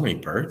there's so many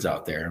birds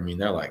out there. I mean,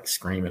 they're like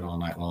screaming all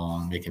night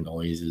long, making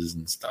noises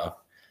and stuff.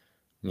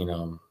 You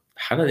know,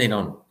 how do they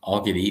don't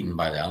all get eaten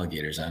by the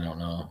alligators? I don't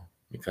know,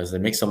 because they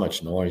make so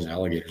much noise.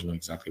 Alligators know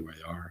exactly where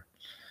they are.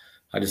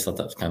 I just thought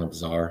that was kind of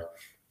bizarre.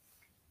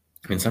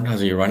 I mean, sometimes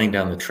when you're running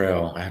down the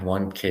trail, I had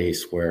one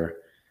case where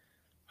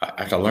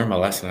after I learned my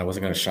lesson, I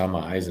wasn't going to shine my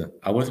eyes.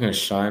 I wasn't going to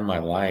shine my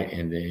light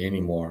into any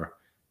more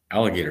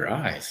alligator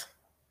eyes.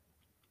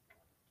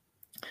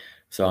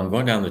 So I'm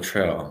going down the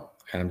trail,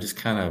 and I'm just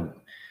kind of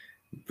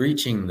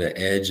breaching the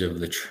edge of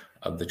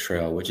the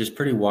trail, which is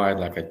pretty wide,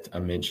 like I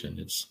mentioned.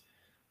 It's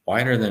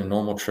wider than a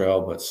normal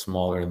trail, but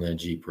smaller than a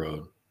Jeep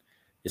road.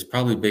 It's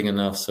probably big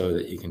enough so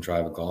that you can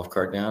drive a golf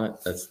cart down it.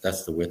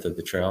 That's the width of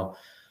the trail.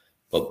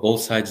 But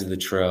both sides of the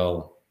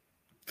trail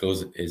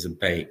is a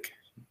bank,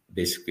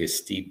 basically a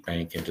steep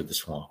bank into the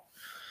swamp.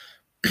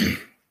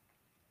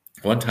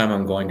 One time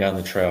I'm going down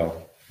the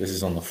trail. This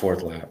is on the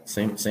fourth lap,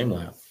 same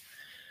lap.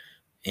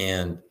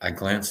 And I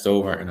glanced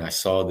over and I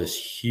saw this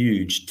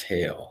huge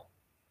tail.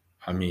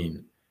 I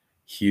mean,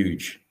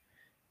 huge.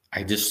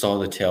 I just saw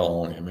the tail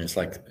only. I mean, it's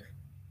like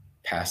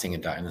passing a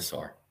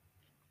dinosaur.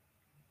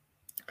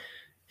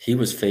 He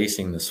was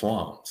facing the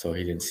swamp, so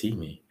he didn't see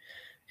me.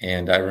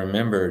 And I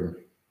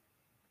remembered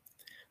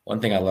one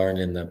thing I learned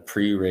in the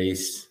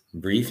pre-race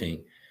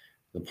briefing.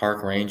 The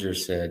park ranger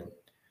said,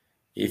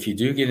 if you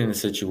do get in a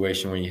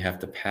situation where you have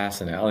to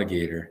pass an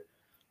alligator,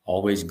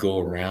 always go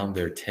around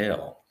their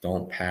tail.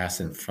 Don't pass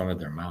in front of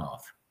their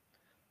mouth.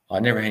 I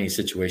never had any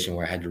situation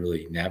where I had to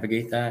really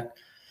navigate that.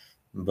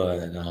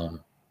 But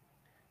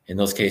in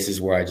those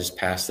cases where I just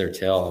passed their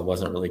tail, I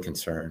wasn't really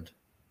concerned.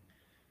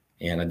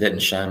 And I didn't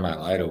shine my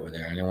light over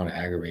there. I didn't want to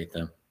aggravate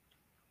them.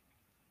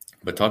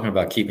 But talking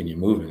about keeping you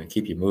moving and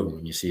keep you moving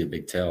when you see a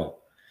big tail.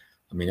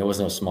 I mean, it was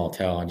no small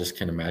tail. I just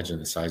can't imagine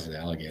the size of the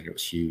alligator. It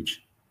was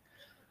huge.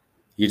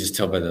 You just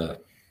tell by the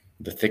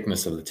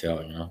thickness of the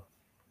tail, you know.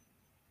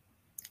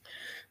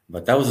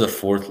 But that was the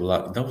fourth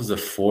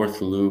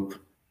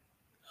loop.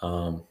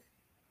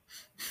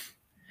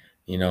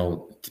 You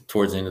know,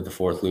 towards the end of the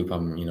fourth loop,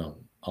 I'm, you know,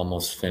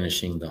 almost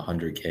finishing the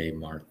 100K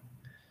mark.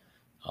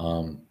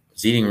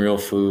 Was eating real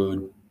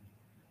food,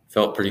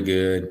 felt pretty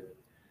good.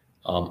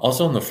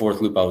 Also in the fourth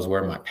loop, I was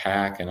wearing my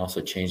pack and also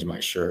changed my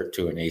shirt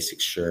to an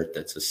Asics shirt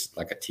that's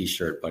like a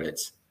t-shirt, but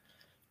it's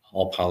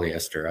all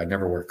polyester. I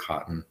never wear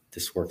cotton.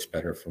 This works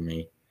better for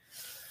me.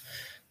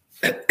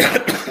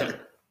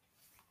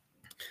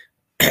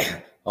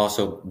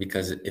 Also,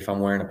 because if I'm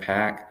wearing a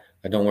pack,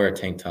 I don't wear a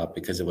tank top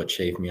because it would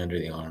chafe me under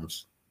the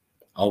arms.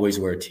 Always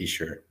wear a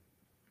t-shirt.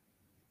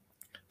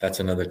 That's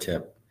another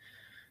tip.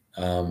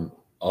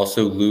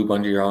 Also lube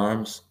under your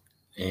arms,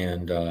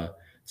 and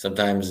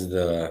sometimes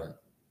the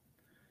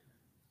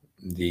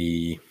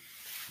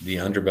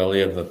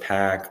underbelly of a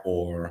pack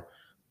or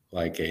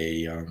like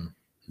a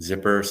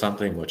zipper or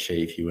something will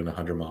chafe you in a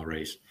 100-mile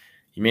race.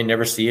 You may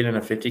never see it in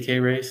a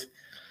 50K race,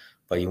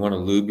 but you want to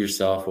lube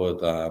yourself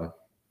with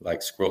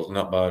like squirrel's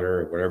nut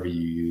butter or whatever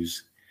you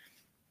use.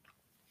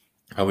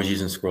 I was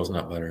using squirrel's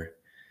nut butter.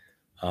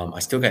 I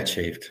still got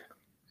chafed,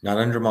 not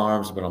under my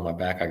arms, but on my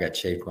back. I got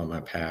chafed by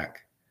my pack.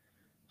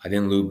 I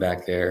didn't lube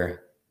back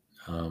there.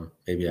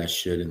 Maybe I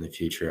should in the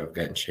future. I've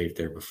gotten chafed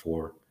there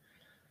before,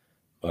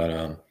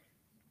 but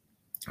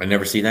I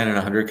never see that in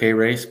a 100K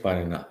race. But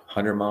in a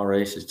 100-mile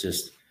race, it's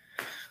just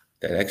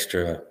that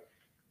extra,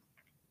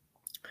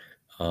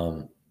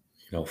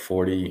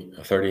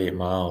 38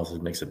 miles.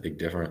 It makes a big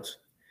difference.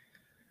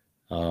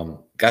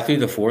 Got through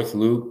the fourth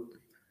loop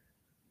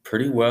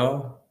pretty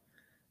well.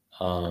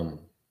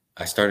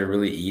 I started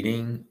really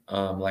eating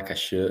like I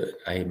should.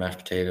 I ate mashed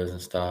potatoes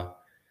and stuff.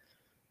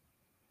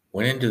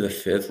 Went into the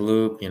fifth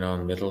loop, in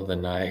the middle of the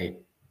night.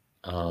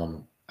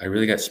 I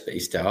really got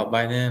spaced out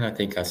by then. I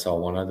think I saw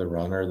one other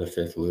runner, the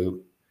fifth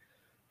loop.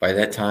 By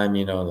that time,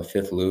 in the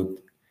fifth loop,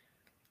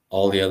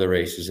 all the other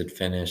races had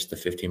finished, the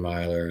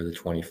 50-miler, the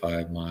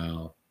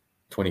 25-mile,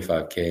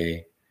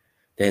 25K.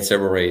 They had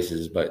several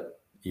races, but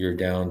you're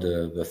down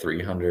to the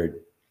 300,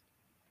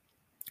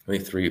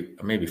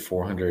 maybe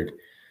 400,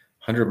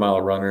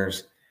 100-mile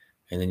runners,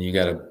 and then you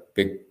got a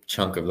big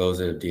chunk of those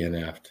that have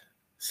DNF'd.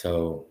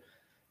 So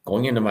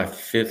going into my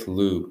fifth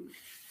loop,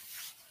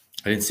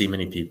 I didn't see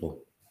many people.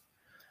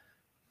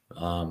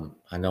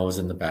 I know I was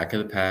in the back of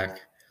the pack,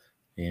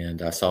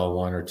 and I saw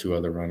one or two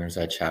other runners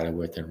I chatted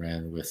with and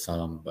ran with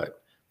some,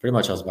 but pretty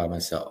much I was by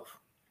myself.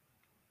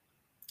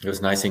 It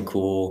was nice and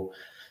cool,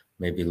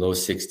 maybe low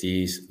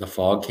 60s. The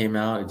fog came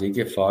out. It did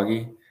get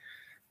foggy.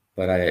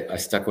 but I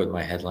stuck with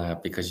my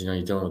headlamp because,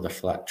 you're dealing with a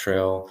flat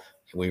trail,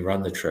 and we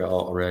run the trail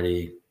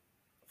already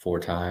 4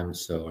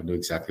 times, so I knew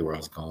exactly where I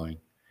was going.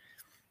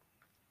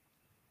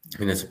 I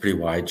mean, it's a pretty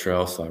wide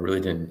trail, so I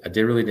really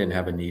didn't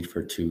have a need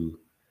for two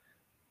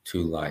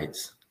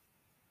lights.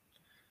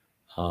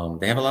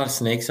 They have a lot of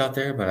snakes out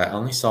there, but I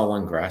only saw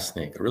one grass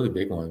snake, a really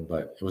big one,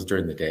 but it was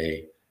during the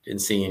day.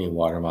 Didn't see any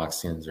water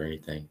moccasins or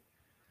anything.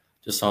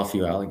 Just saw a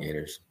few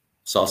alligators.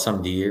 Saw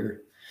some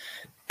deer.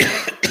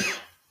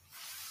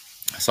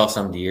 I saw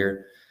some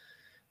deer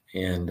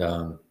and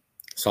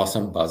saw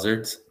some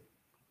buzzards.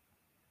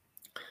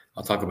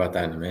 I'll talk about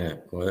that in a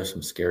minute. Well, there's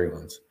some scary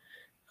ones.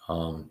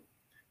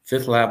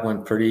 Fifth lap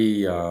went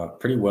pretty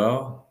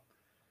well.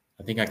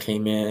 I think I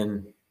came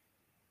in.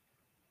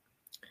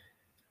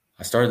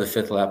 I started the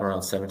fifth lap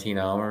around 17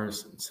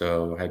 hours,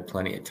 so I had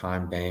plenty of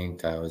time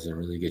banked. I was in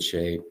really good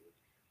shape.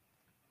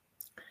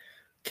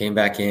 Came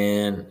back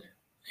in,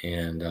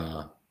 and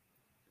I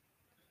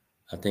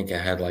think I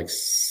had like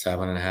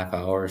 7.5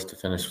 hours to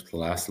finish the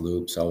last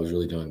loop, so I was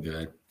really doing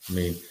good. I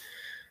mean, it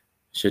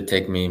should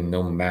take me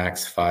no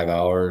max 5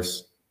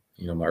 hours.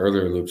 My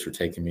earlier loops were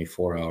taking me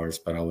 4 hours,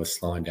 but I was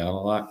slowing down a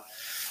lot.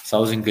 So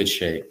I was in good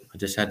shape. I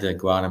just had to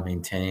go out and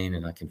maintain,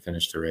 and I can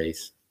finish the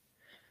race.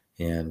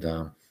 And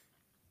the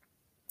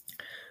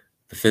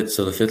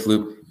fifth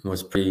loop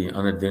was pretty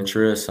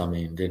unadventurous. I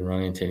mean, didn't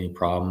run into any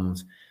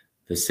problems.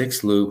 The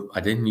sixth loop, I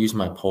didn't use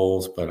my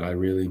poles, but my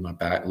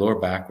lower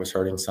back was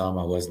hurting some.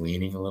 I was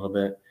leaning a little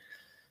bit.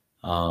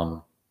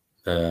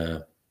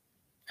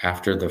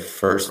 After the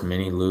first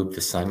mini loop,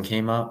 the sun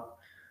came up,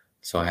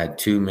 so I had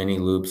 2 mini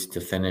loops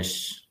to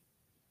finish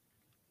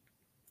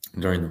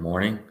during the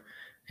morning,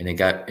 and it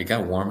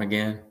got warm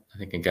again. I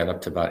think it got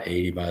up to about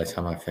 80 by the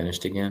time I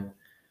finished again.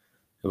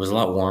 It was a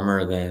lot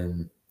warmer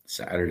than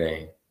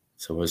Saturday,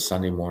 so it was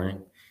Sunday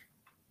morning.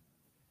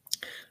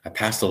 I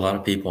passed a lot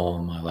of people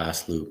on my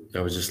last loop.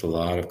 There was just a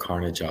lot of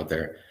carnage out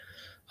there.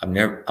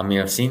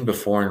 I've seen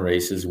before in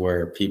races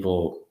where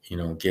people,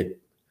 get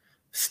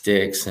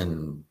sticks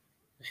and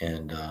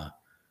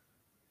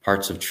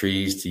parts of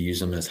trees to use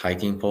them as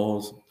hiking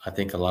poles. I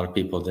think a lot of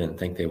people didn't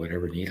think they would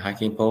ever need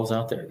hiking poles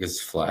out there because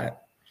it's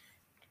flat.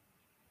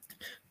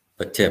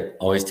 But tip,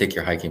 always take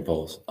your hiking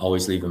poles.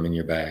 Always leave them in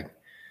your bag.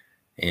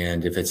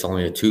 And if it's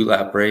only a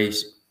 2-lap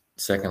race,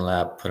 second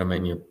lap, put them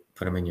in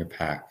your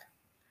pack.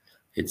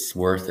 It's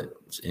worth it.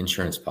 It's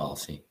insurance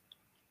policy.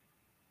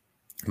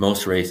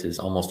 Most races,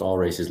 almost all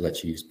races,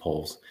 let you use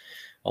poles.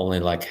 Only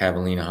like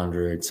Javelina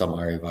 100, some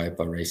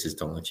Aravaipa races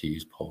don't let you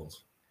use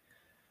poles.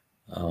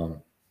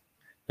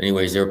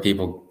 Anyways, there were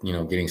people,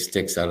 getting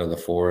sticks out of the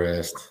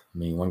forest. I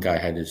mean, one guy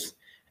had his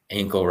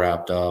ankle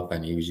wrapped up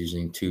and he was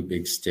using 2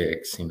 big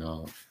sticks,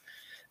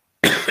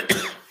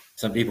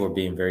 Some people were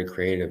being very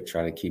creative,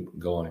 try to keep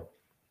going.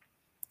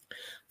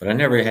 But I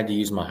never had to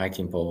use my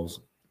hiking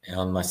poles. And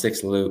on my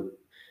 6th loop,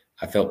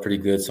 I felt pretty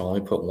good, so I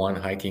only put 1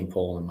 hiking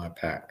pole in my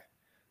pack.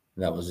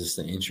 And that was just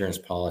an insurance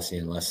policy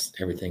unless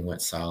everything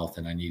went south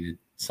and I needed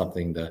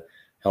something to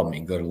help me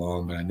go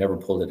along, but I never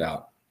pulled it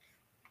out.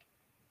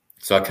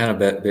 So I kind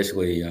of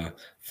basically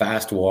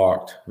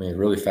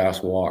really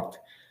fast walked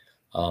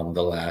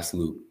the last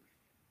loop.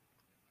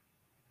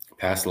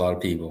 Passed a lot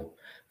of people.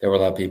 There were a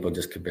lot of people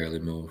just could barely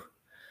move.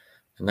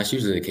 And that's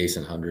usually the case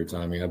in hundreds.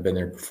 I mean, I've been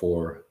there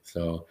before.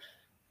 So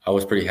I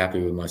was pretty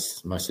happy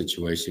with my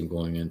situation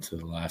going into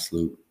the last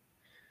loop.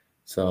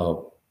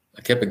 So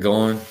I kept it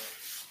going.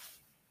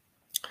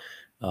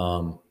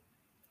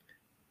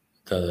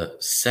 The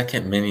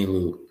second mini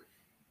loop,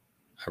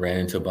 I ran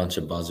into a bunch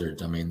of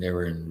buzzards. I mean, they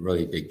were in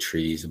really big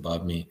trees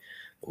above me.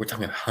 But we're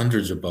talking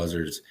hundreds of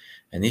buzzards.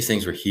 And these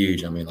things were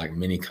huge. I mean, like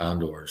mini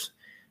condors.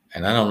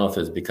 And I don't know if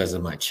it's because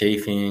of my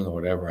chafing or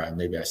whatever.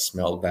 Maybe I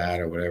smelled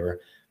bad or whatever.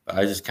 But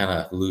I was just kind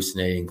of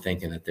hallucinating,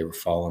 thinking that they were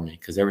following me.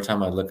 Because every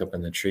time I look up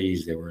in the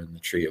trees, they were in the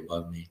tree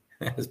above me.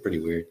 It was pretty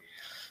weird.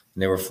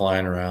 And they were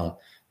flying around.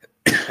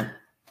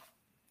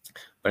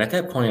 But at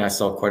that point, I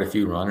saw quite a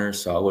few runners.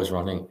 So I was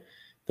running.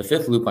 The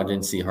 5th loop, I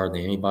didn't see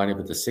hardly anybody,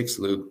 but the 6th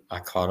loop, I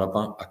caught up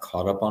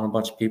on a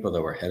bunch of people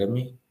that were ahead of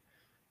me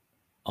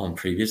on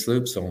previous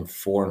loops. So on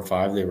 4 and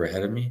 5, they were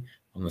ahead of me.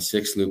 On the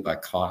 6th loop, I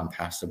caught and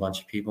passed a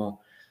bunch of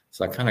people.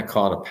 So I kind of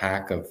caught a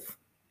pack of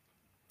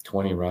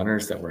 20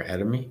 runners that were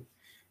ahead of me.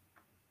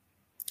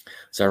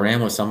 So I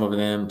ran with some of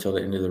them till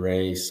the end of the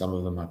race. Some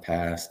of them I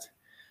passed,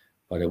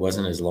 but it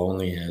wasn't as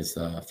lonely as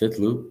the 5th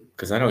loop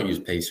because I don't use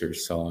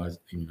pacers. So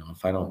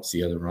if I don't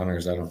see other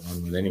runners, I don't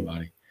run with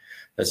anybody.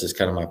 That's just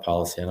kind of my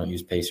policy. I don't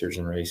use pacers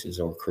in races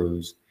or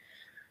crews.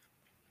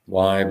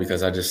 Why?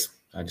 Because I just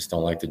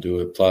don't like to do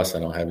it. Plus, I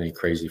don't have any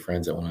crazy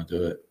friends that want to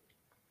do it.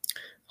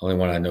 Only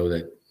one I know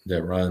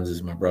that runs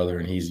is my brother,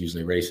 and he's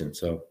usually racing.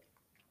 So,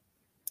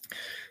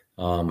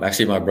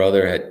 actually, my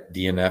brother had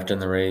DNF'd in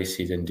the race.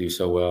 He didn't do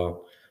so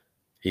well.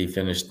 He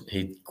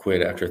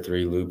quit after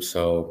 3 loops.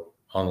 So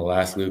on the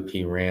last loop,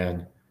 he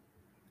ran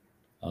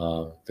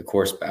the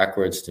course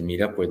backwards to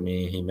meet up with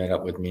me. He met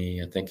up with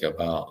me, I think,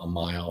 about a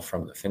mile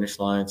from the finish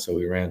line. So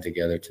we ran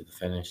together to the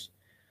finish.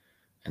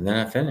 And then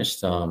I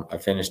finished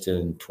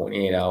in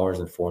 28 hours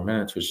and 4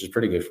 minutes, which is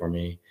pretty good for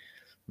me.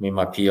 I mean,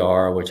 my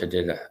PR, which I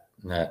did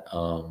that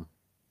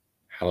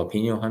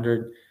jalapeno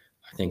 100,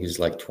 I think is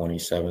like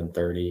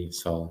 27:30.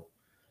 So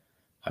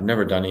I've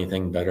never done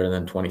anything better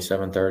than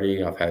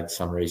 27:30. I've had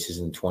some races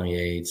in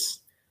 28s.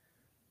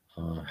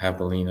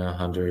 Javelina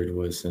 100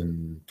 was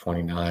in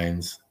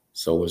 29s.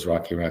 So was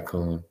Rocky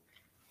Raccoon.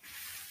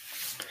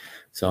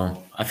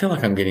 So I feel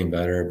like I'm getting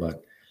better,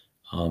 but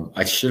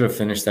I should have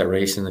finished that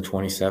race in the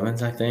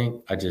 27s, I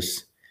think. I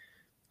just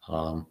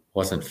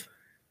wasn't,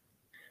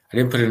 I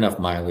didn't put enough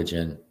mileage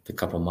in the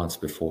couple months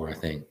before, I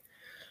think.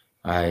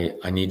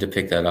 I need to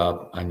pick that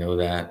up. I know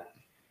that.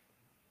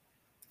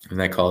 And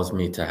that caused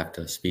me to have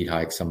to speed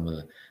hike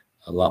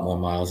a lot more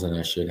miles than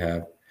I should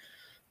have.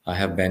 I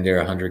have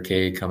Bandera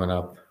 100K coming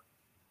up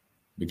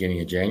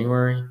beginning of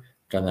January.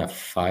 I've done that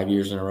 5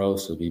 years in a row,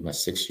 so it'll be my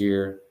 6th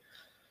year.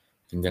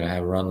 And then I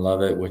have Run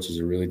Love It, which is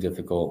a really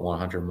difficult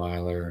 100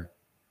 miler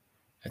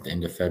at the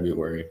end of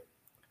February.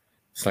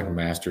 It's like a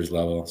master's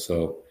level.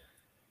 So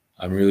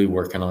I'm really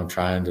working on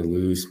trying to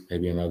lose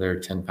maybe another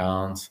 10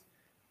 pounds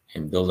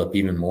and build up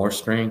even more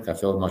strength. I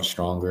feel much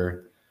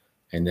stronger.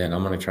 And then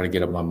I'm going to try to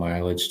get up my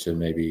mileage to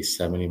maybe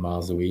 70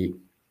 miles a week.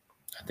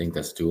 I think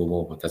that's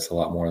doable, but that's a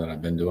lot more than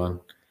I've been doing.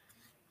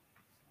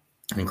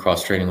 And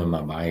cross training with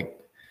my bike.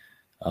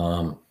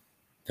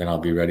 Then I'll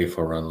be ready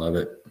for Run Love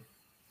It.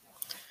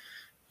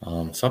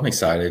 So I'm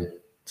excited.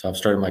 So I've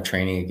started my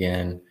training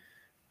again.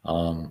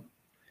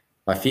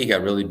 My feet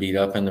got really beat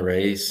up in the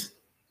race.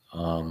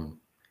 I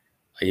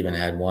even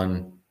had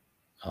one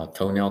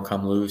toenail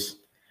come loose,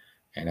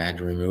 and I had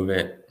to remove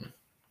it.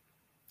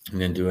 And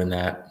then doing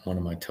that, one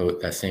of my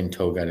that same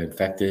toe got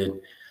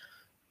infected.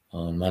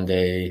 On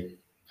Monday,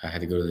 I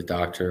had to go to the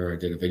doctor. I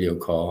did a video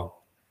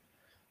call.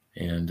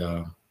 And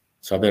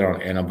so I've been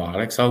on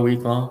antibiotics all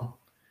week long.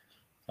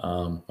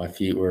 My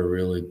feet were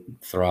really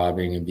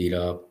throbbing and beat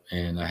up,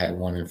 and I had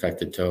one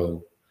infected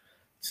toe.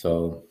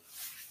 So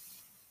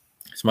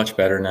it's much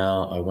better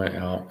now. I went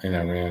out and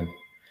I ran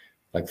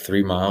like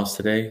 3 miles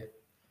today.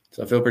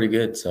 So I feel pretty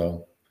good.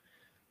 So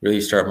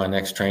really start my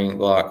next training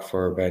block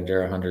for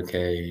Bandera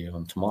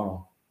 100K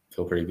tomorrow.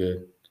 Feel pretty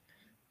good.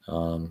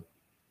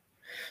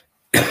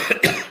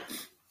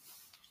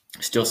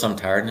 Still some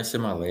tiredness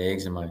in my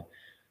legs, and I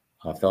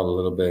felt a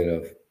little bit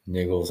of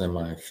niggles in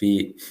my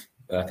feet,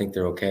 but I think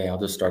they're okay. I'll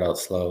just start out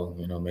slow,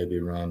 maybe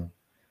run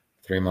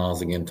 3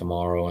 miles again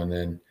tomorrow, and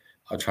then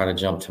I'll try to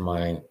jump to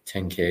my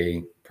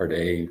 10K per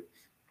day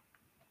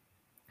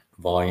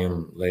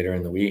volume later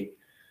in the week.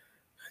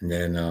 And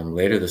then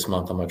later this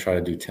month, I'm going to try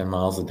to do 10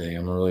 miles a day.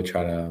 I'm going to really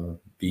try to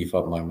beef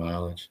up my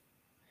mileage.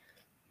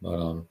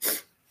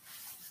 But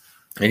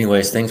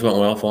anyways, things went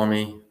well for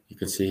me. You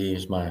can see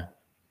here's my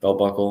belt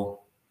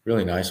buckle.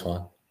 Really nice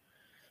one.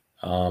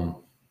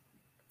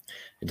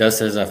 It does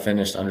says I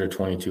finished under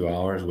 22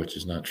 hours, which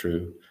is not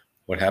true.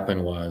 What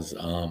happened was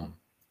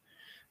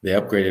they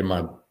upgraded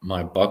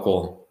my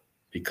buckle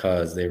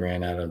because they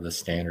ran out of the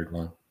standard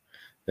one.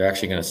 They're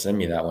actually going to send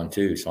me that one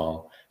too.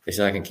 So they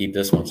said I can keep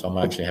this one. So I'm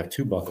actually have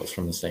 2 buckles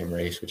from the same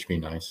race, which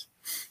would be nice.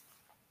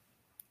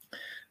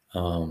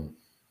 It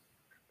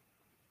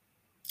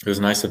was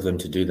nice of them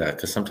to do that,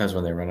 because sometimes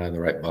when they run out of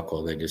the right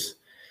buckle, they just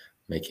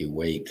make you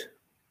wait.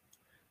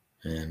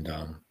 And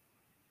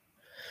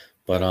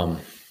but I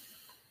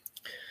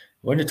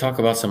wanted to talk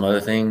about some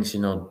other things,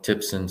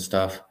 tips and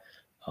stuff.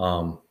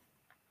 I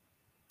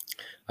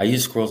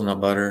use squirrel's nut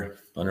butter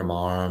under my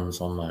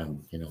arms, on my,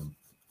 on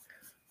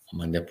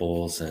my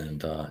nipples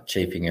and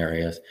chafing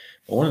areas.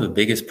 But one of the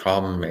biggest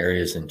problem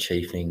areas in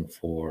chafing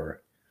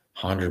for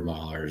 100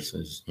 milers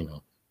is,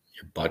 your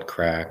butt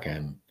crack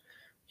and,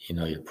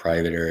 your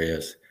private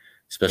areas,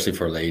 especially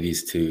for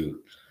ladies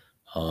too.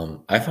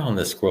 I found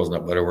that squirrel's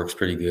nut butter works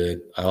pretty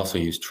good. I also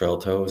use Trail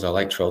Toes. I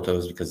like Trail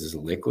Toes because it's a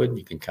liquid.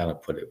 You can kind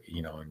of put it,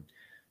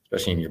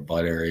 especially in your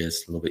butt area,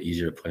 it's a little bit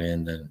easier to put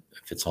in than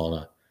if it's on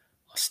a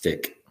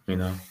stick,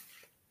 There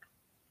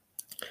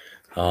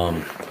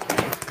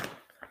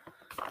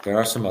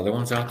are some other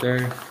ones out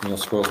there.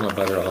 Squirrel's nut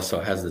butter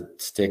also has the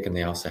stick, and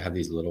they also have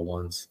these little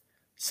ones,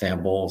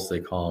 samples. They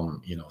call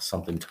them,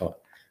 something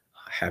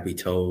happy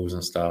toes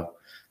and stuff.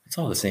 It's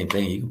all the same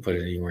thing. You can put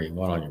it anywhere you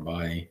want on your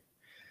body.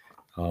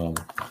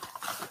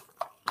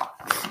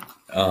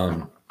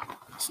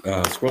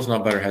 Squirrel's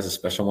nut butter has a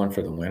special one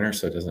for the winter,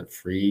 so it doesn't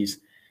freeze.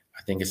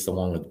 I think it's the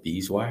one with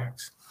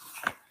beeswax.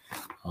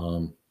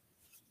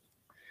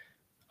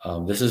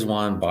 This is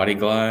one, Body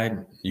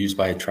Glide, used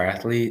by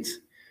triathletes.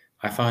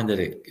 I find that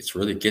it gets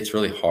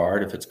really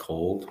hard if it's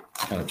cold.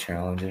 It's kind of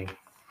challenging.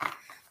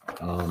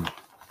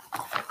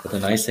 But the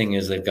nice thing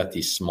is they've got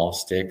these small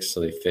sticks, so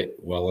they fit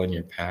well in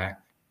your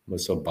pack.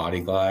 So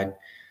Body Glide,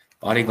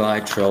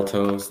 Trail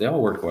Toes, they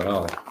all work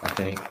well, I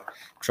think.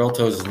 Trail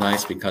Toes is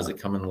nice because they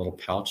come in little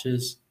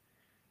pouches,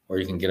 or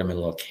you can get them in a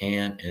little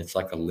can, and it's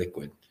like a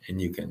liquid, and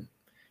you can,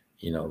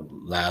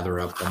 lather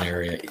up an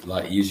area a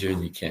lot easier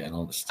than you can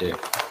on the stick.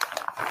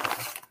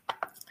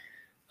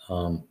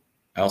 I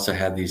also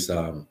have these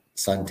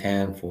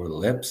suntan for the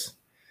lips,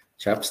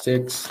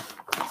 chapsticks.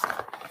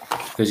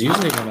 because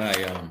usually when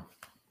I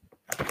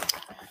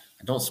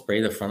don't spray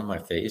the front of my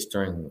face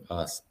during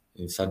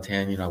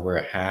suntan. I wear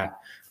a hat.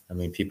 I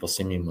mean, people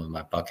see me with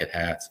my bucket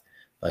hats.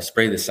 But I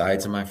spray the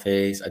sides of my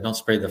face. I don't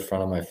spray the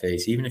front of my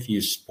face. Even if you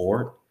use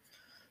Sport,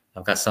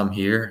 I've got some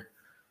here.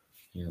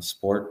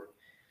 Sport.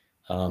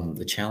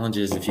 The challenge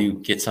is if you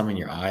get some in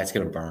your eye, it's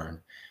going to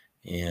burn.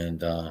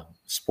 And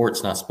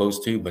Sport's not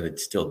supposed to, but it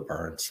still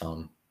burns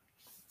some.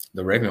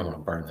 The regular one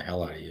will burn the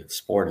hell out of you. The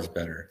Sport is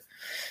better.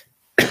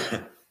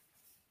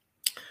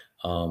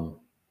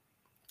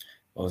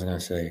 What was I going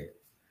to say?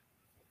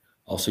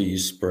 Also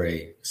use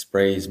spray.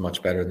 Spray is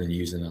much better than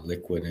using a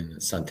liquid and a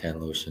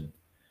suntan lotion.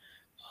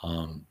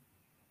 I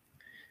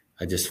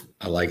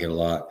like it a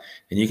lot.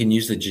 And you can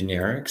use the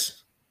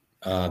generics.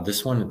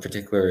 This one in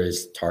particular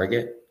is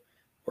Target.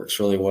 Works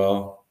really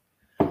well.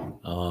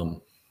 I've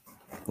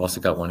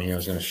also got one here I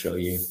was going to show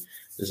you.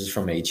 This is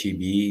from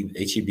H-E-B.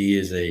 H-E-B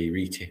is a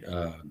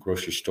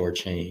grocery store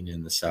chain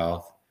in the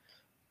South.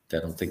 I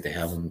don't think they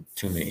have them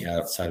too many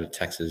outside of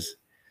Texas.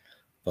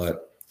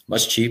 But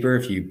much cheaper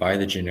if you buy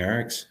the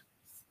generics.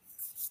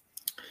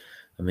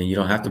 I mean, you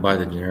don't have to buy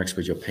the generics,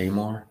 but you'll pay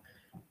more.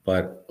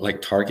 But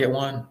like Target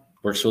one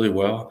works really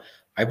well.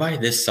 I buy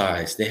this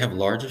size. They have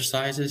larger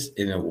sizes.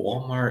 In a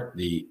Walmart,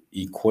 the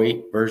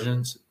Equate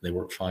versions, they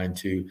work fine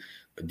too.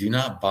 But do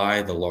not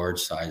buy the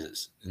large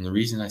sizes. And the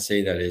reason I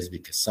say that is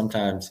because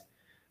sometimes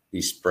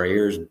these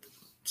sprayers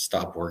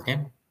stop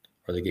working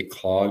or they get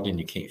clogged and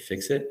you can't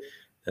fix it.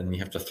 Then you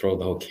have to throw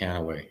the whole can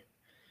away.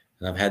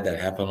 And I've had that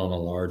happen on a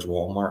large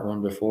Walmart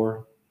one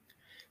before.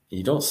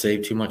 You don't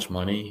save too much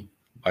money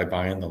by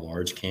buying the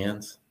large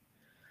cans.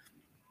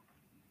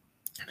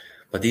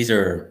 But these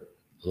are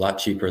a lot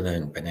cheaper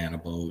than Banana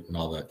Boat and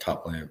all the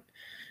top brand.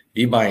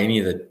 If you buy any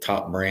of the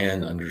top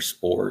brand under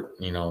Sport,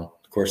 of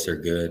course they're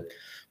good.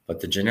 But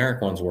the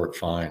generic ones work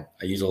fine.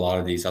 I use a lot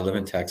of these. I live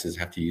in Texas,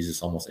 have to use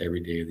this almost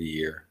every day of the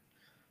year.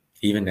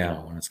 Even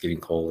now, when it's getting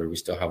colder, we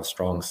still have a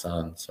strong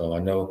sun. So I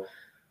know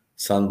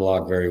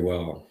sunblock very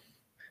well.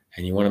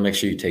 And you want to make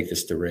sure you take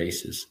this to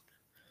races.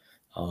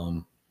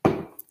 I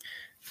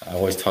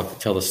always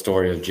tell the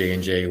story of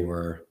J&J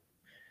where,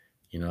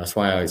 that's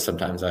why I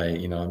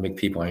make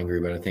people angry,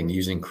 but I think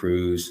using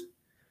crews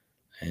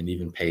and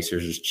even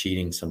pacers is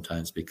cheating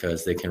sometimes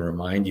because they can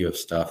remind you of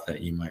stuff that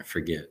you might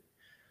forget.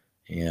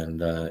 And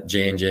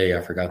J&J,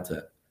 I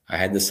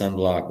had the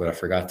sunblock, but I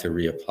forgot to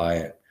reapply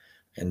it.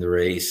 And the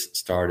race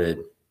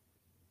started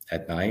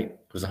at night.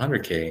 It was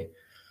 100K,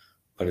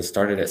 but it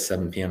started at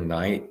 7 p.m.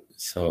 night.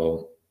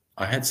 So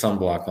I had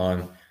sunblock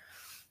on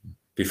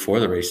before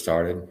the race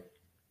started.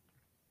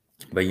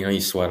 But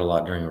you sweat a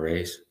lot during a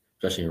race,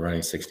 especially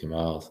running 60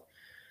 miles.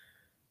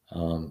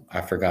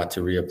 I forgot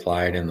to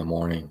reapply it in the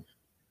morning.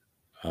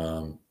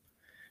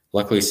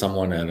 Luckily,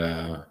 someone at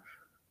a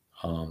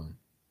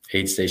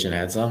aid station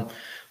had some,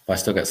 but I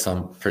still got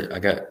some. I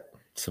got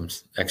some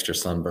extra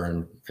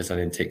sunburn because I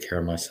didn't take care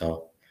of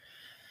myself.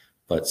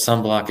 But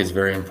sunblock is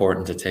very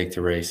important to take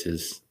to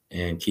races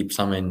and keep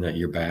some in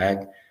your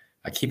bag.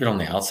 I keep it on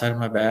the outside of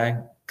my bag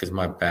because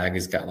my bag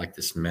has got like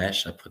this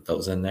mesh. I put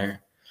those in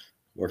there.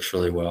 Works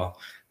really well.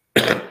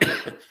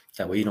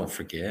 That way you don't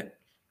forget.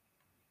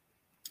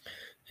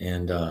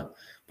 And but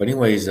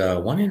anyways,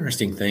 one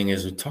interesting thing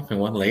is we're talking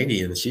to one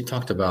lady and she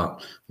talked about,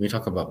 when we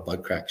talk about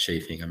butt crack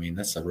chafing, I mean,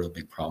 that's a real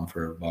big problem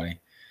for everybody.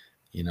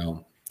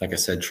 Like I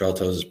said,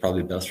 Treltos is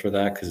probably best for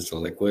that because it's a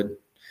liquid,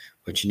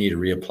 but you need to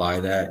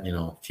reapply that,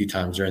 a few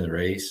times during the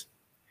race.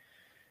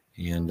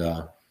 And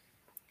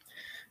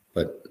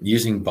but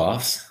using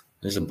buffs,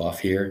 there's a buff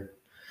here.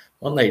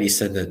 One lady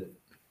said that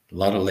a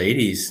lot of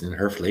ladies and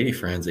her lady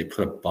friends, they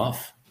put a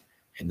buff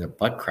in their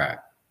butt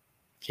crack.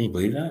 Can you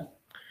believe that?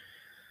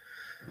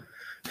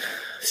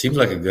 Seems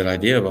like a good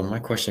idea, but my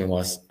question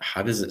was,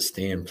 how does it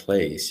stay in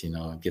place?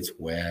 It gets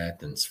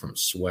wet and it's from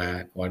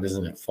sweat. Why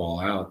doesn't it fall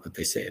out? But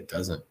they say it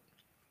doesn't.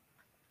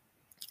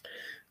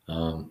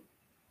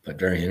 But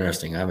very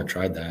interesting. I haven't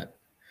tried that.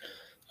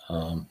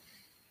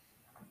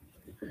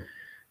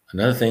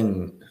 Another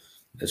thing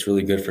that's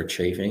really good for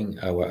chafing,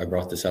 I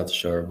brought this out to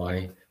show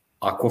everybody,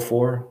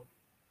 Aquaphor.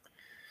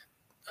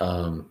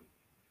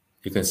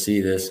 You can see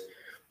this.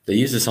 They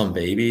use this on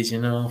babies,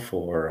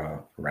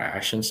 for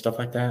rash and stuff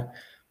like that.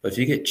 But if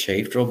you get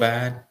chafed real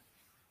bad,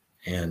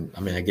 and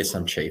I get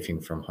some chafing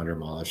from 100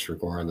 miles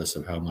regardless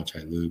of how much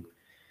I lube,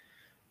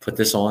 put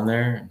this on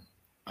there.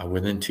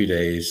 Within 2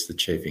 days, the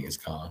chafing is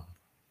gone.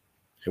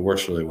 It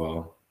works really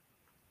well.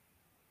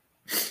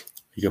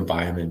 You can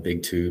buy them in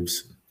big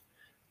tubes.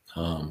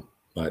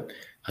 But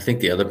I think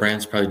the other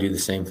brands probably do the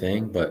same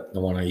thing, but the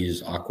one I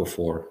use is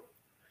Aquaphor.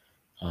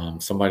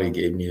 Somebody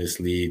gave me this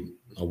lead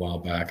a while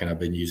back, and I've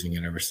been using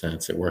it ever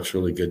since. It works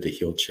really good to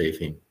heal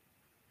chafing.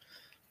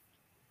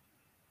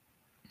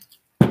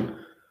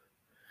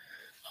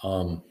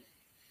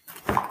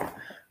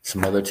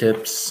 Some other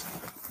tips.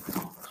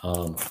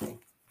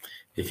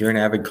 If you're an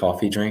avid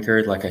coffee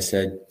drinker, like I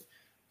said,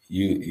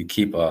 you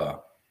keep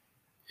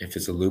if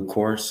it's a loop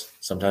course,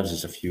 sometimes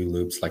it's a few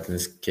loops. Like in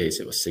this case,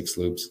 it was 6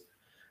 loops.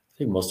 I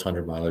think most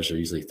 100 milers are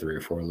usually 3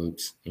 or 4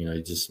 loops.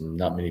 Just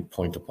not many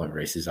point-to-point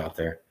races out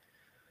there.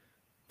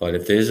 But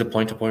if there's a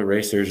point-to-point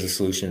race, there's a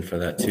solution for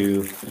that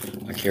too.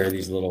 I carry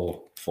these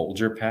little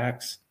Folger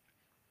packs.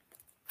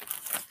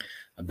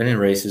 I've been in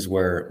races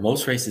where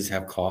most races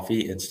have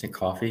coffee, instant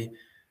coffee.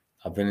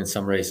 I've been in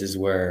some races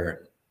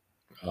where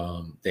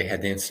they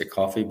had the instant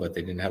coffee, but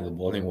they didn't have the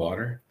boiling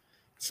water.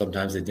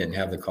 Sometimes they didn't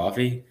have the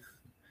coffee.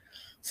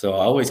 So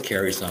I always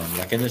carry some.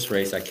 Like in this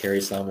race, I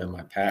carry some in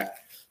my pack.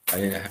 I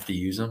didn't have to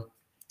use them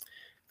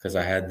because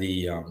I had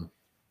the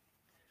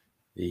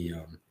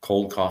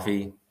cold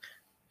coffee,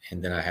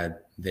 and then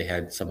they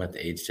had some at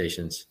the aid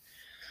stations.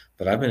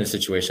 But I've been in a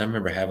situation, I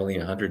remember Javelina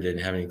 100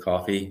 didn't have any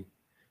coffee.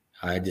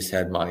 I just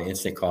had my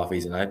instant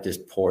coffees, and I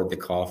just poured the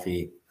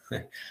coffee.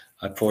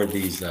 I poured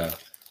these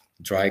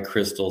dry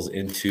crystals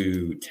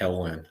into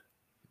Tailwind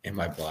in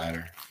my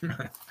bladder.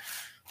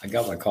 I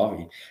got my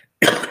coffee.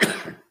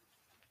 It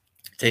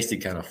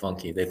tasted kind of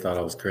funky. They thought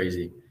I was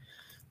crazy.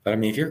 But I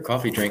mean, if you're a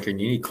coffee drinker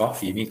and you need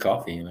coffee,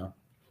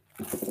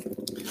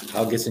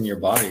 How it gets in your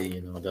body,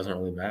 it doesn't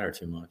really matter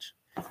too much.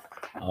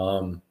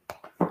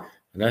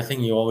 Another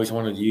thing you always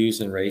wanted to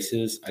use in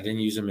races, I didn't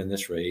use them in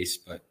this race,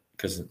 but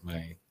because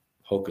my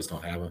Hokas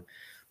don't have them,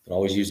 but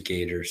always use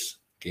gaiters.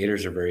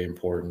 Gaiters are very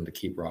important to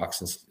keep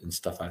rocks and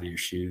stuff out of your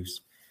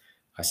shoes.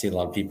 I see a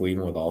lot of people,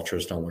 even with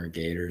ultras, don't wear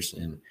gaiters,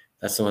 and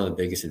that's one of the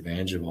biggest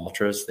advantages of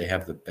ultras. They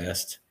have the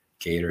best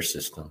gaiter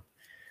system.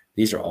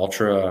 These are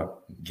ultra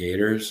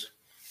gaiters,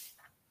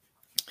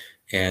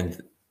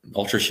 and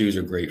ultra shoes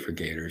are great for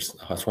gaiters.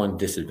 That's one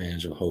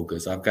disadvantage of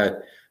Hokas. I've got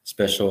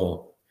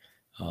special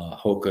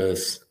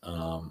Hokas,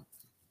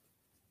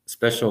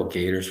 special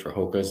gaiters for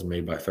Hokas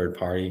made by third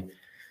party,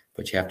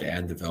 but you have to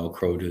add the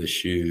Velcro to the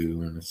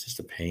shoe, and it's just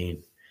a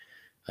pain.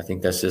 I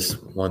think that's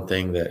just one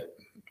thing that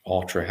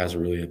Ultra has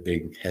really a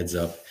big heads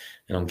up.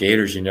 And on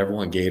gaiters, you never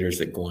want gaiters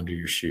that go under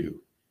your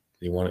shoe.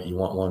 You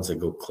want ones that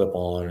go clip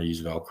on or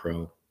use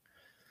Velcro.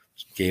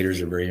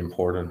 Gaiters are very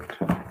important.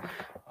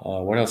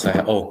 What else I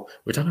have? Oh,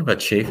 we're talking about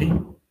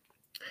chafing.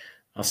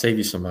 I'll save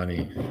you some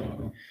money.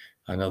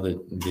 I know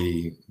that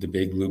the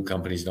big lube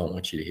companies don't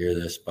want you to hear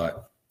this,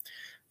 but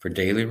for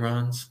daily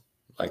runs,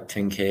 like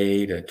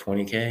 10K to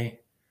 20K,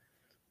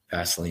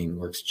 Vaseline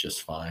works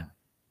just fine.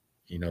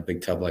 A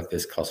big tub like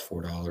this costs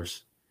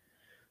 $4.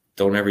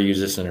 Don't ever use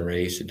this in a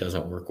race. It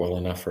doesn't work well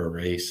enough for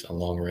a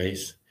long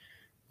race.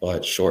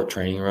 But short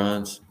training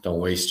runs, don't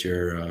waste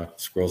your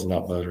Squirrels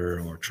Nut Butter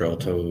or Trail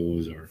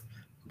Toes or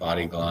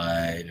Body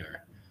Glide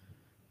or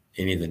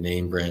any of the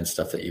name brand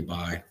stuff that you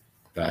buy.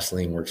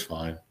 Vaseline works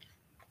fine.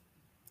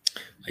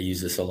 I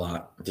use this a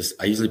lot.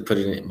 I usually put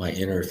it in my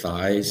inner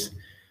thighs.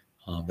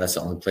 That's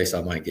the only place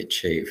I might get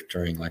chafed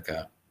during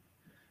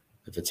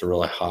if it's a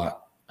really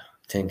hot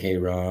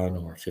 10K run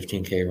or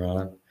 15K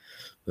run.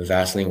 The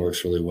Vaseline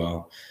works really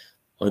well.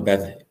 Only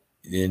bad,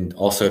 and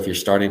also if you're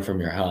starting from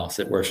your house,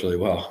 it works really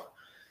well.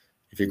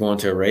 If you're going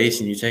to a race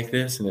and you take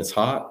this and it's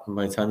hot,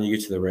 by the time you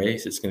get to the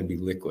race, it's going to be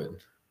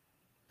liquid.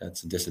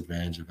 That's a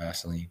disadvantage of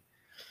Vaseline,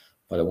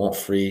 but it won't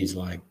freeze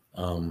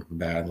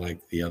bad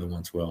like the other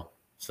ones will.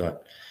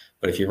 But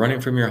if you're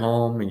running from your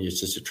home and it's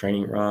just a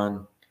training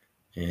run,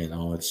 and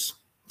it's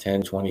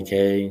 10,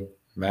 20K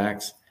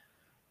max,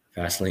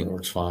 Vaseline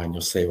works fine.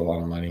 You'll save a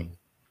lot of money.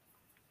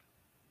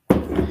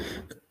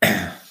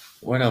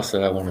 What else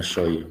did I want to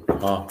show you?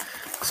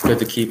 It's good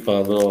to keep a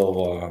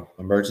little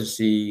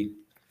emergency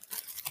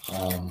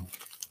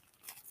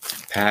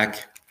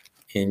pack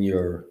in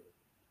your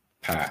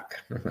pack.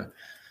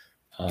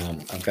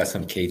 I've got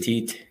some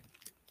KT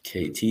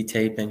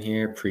tape in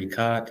here,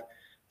 pre-cut,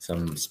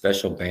 some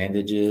special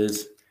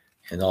bandages,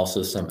 and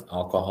also some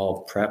alcohol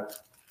prep,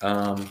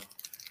 towelettes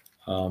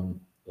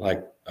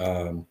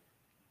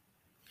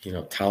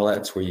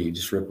where you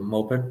just rip them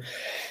open.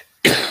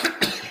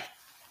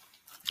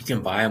 You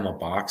can buy them a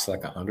box,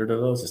 like 100 of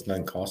those. It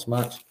doesn't cost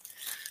much.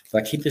 So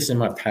I keep this in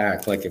my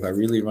pack. Like if I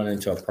really run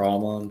into a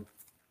problem,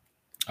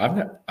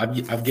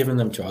 I've given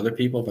them to other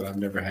people, but I've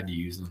never had to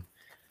use them.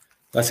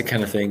 That's the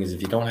kind of thing is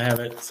if you don't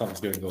have it,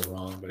 something's going to go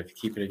wrong. But if you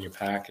keep it in your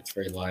pack, it's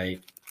very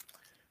light.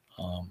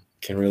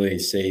 Can really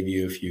save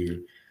you if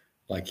you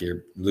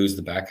lose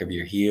the back of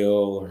your heel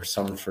or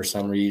for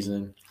some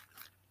reason.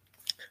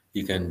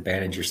 You can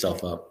bandage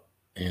yourself up,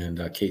 and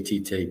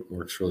KT tape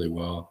works really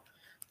well.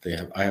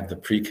 I have the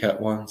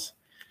pre-cut ones,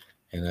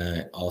 and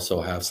I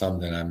also have some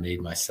that I made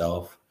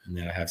myself, and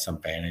then I have some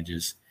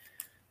bandages.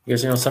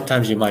 Because,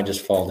 sometimes you might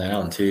just fall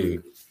down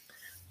too.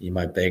 You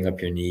might bang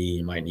up your knee.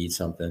 You might need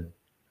something.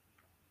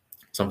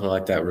 Something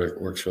like that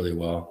works really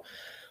well.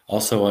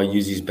 Also, I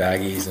use these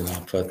baggies, and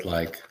I'll put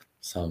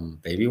some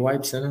baby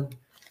wipes in them.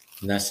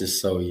 And that's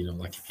just so,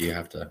 if you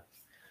have to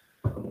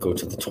go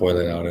to the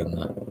toilet out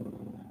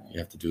you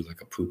have to do a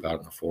poop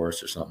out in the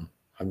forest or something.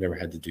 I've never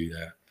had to do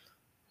that.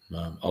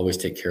 Always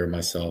take care of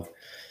myself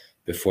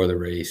before the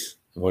race.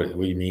 What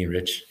do you mean,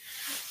 Rich?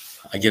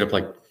 I get up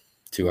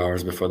 2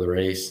 hours before the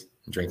race,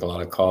 drink a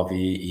lot of coffee,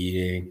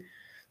 eating.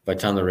 By the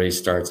time the race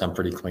starts, I'm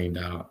pretty cleaned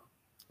out.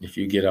 If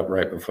you get up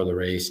right before the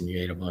race and you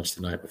ate a bunch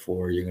the night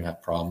before, you're going to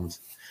have problems.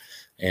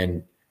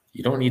 And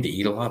You don't need to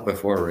eat a lot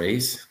before a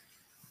race.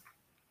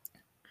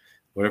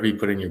 Whatever you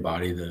put in your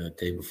body the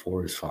day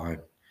before is fine.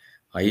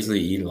 I usually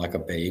eat like a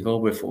bagel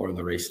before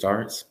the race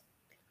starts,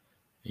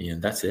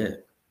 and that's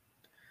it.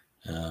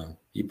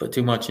 You put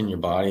too much in your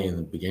body in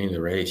the beginning of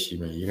the race, you're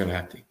going to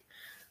have to,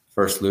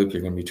 first loop,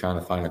 you're going to be trying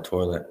to find a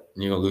toilet,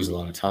 and you're going to lose a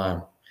lot of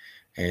time.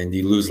 And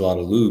you lose a lot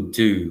of lube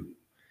too.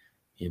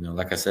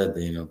 Like I said,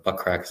 butt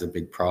crack is a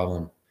big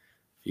problem.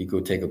 If you go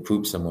take a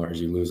poop somewhere,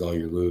 you lose all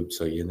your lube,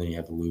 so then you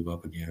have to lube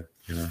up again.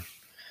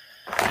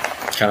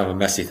 It's kind of a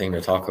messy thing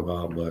to talk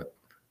about, but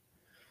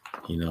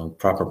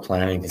proper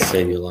planning can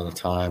save you a lot of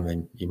time,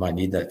 and you might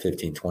need that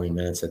 15, 20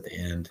 minutes at the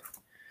end.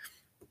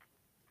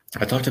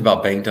 I talked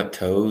about banged up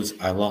toes.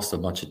 I lost a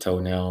bunch of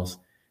toenails,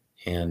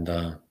 and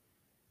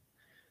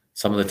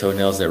some of the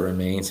toenails that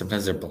remain,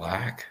 sometimes they're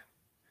black.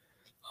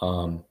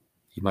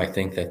 You might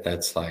think that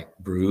that's like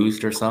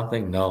bruised or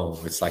something. No,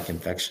 it's like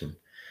infection.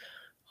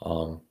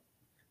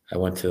 I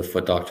went to a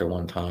foot doctor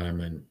one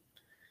time, and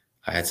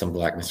I had some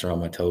blackness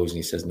around my toes, and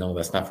he says, no,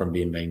 that's not from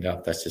being banged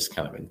up. That's just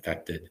kind of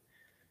infected.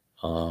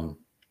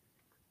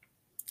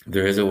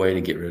 There is a way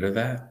to get rid of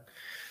that.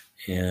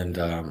 And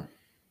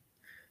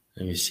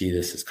let me see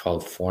this. It's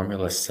called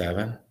Formula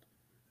 7.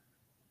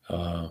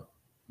 But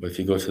if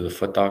you go to the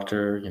foot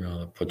doctor,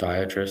 the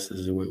podiatrist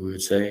is what we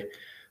would say,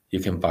 you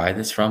can buy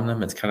this from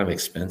them. It's kind of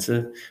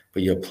expensive,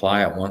 but you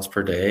apply it once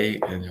per day,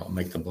 and it'll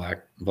make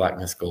the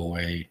blackness go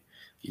away.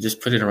 You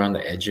just put it around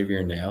the edge of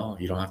your nail.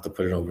 You don't have to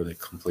put it over the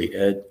complete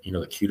edge,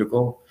 the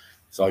cuticle.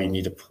 It's all you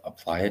need to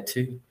apply it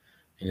to,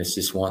 and it's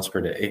just once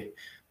per day.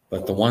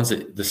 But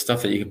the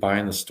stuff that you can buy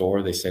in the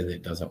store, they say that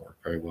it doesn't work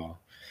very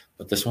well.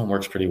 But this one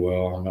works pretty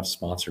well. I'm not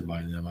sponsored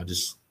by them. I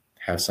just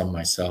have some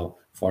myself,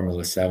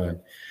 Formula 7.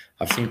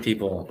 I've seen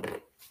people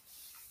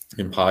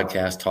in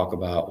podcasts talk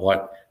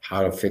about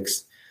how to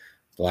fix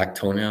black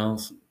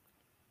toenails.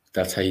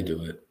 That's how you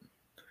do it.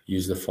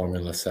 Use the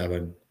Formula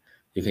 7.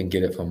 You can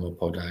get it from a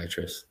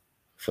podiatrist,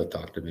 foot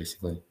doctor,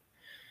 basically.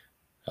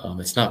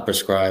 It's not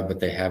prescribed,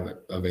 but they have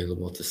it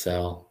available to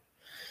sell.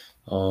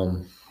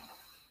 What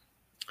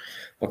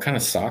kind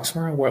of socks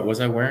was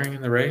I wearing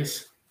in the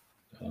race?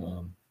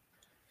 I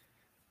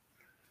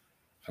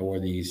wore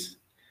these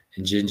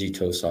Injinji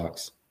toe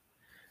socks.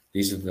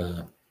 These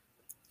are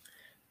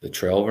the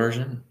trail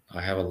version.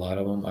 I have a lot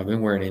of them. I've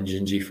been wearing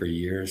Injinji for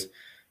years.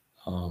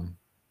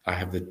 I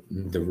have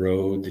the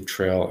road, the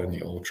trail, and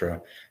the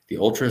ultra. The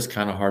ultra is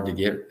kind of hard to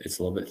get. It's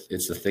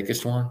the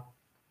thickest one.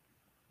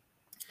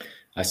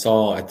 I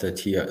saw at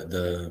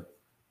the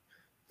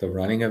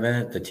running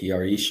event, the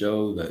TRE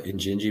show, the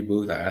Injinji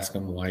booth. I asked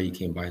them why you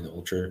can't buy the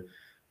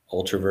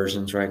ultra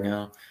versions right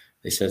now.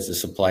 They said it's a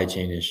supply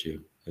chain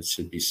issue. It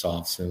should be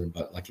solved soon.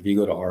 But like if you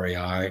go to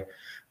RAI,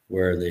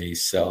 where they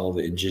sell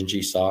the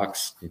Injinji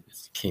socks, you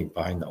can't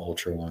find the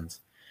ultra ones.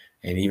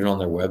 And even on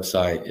their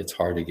website, it's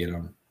hard to get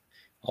them.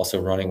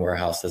 Also, Running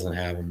Warehouse doesn't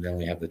have them. They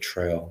only have the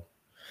trail.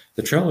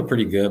 The trail are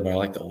pretty good, but I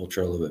like the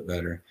ultra a little bit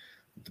better.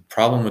 The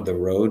problem with the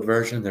road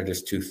version, they're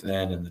just too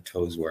thin and the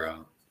toes wear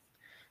out.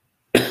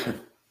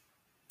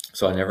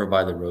 So I never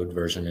buy the road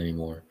version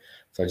anymore.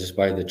 So I just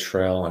buy the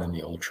trail and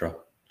the ultra.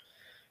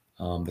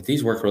 But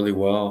these work really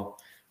well.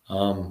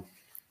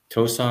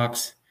 Toe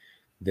socks,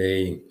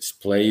 they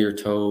splay your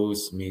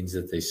toes, means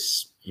that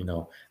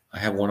I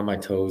have one of my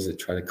toes that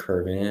try to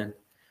curve in.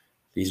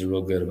 These are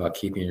real good about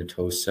keeping your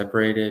toes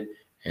separated,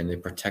 and they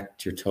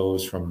protect your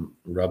toes from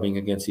rubbing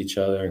against each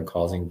other and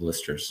causing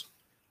blisters.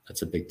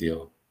 That's a big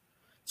deal,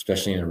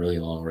 especially in a really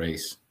long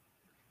race.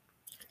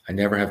 I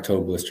never have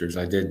toe blisters.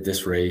 I did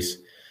this race.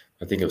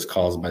 I think it was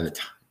caused by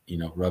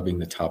rubbing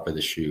the top of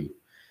the shoe.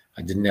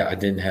 I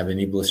didn't have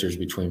any blisters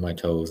between my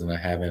toes, and I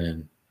haven't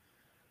in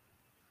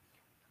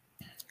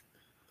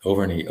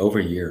over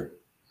a year,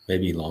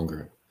 maybe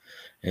longer.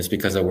 And it's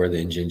because I wear the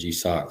Injinji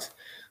socks.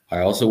 I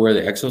also wear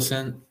the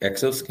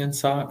Exoskin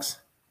socks.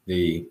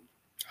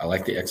 I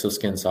like the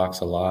Exoskin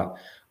socks a lot,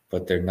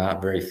 but they're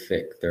not very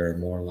thick. They're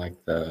more like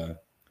the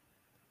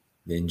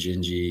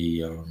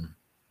Injinji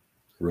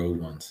road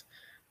ones.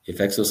 If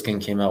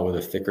Exoskin came out with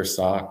a thicker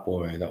sock,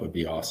 boy, that would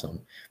be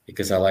awesome.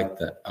 Because I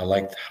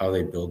liked how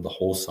they build the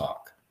whole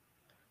sock,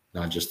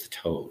 not just the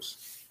toes.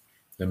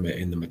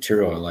 In the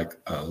material, I like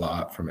a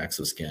lot from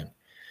Exoskin.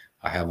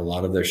 I have a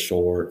lot of their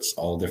shorts,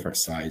 all different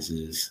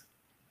sizes.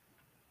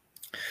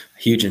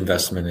 Huge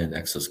investment in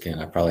Exoskin.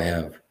 I probably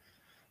have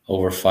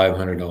over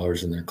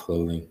 $500 in their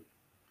clothing,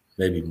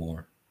 maybe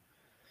more.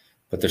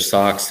 But their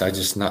socks, I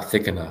just not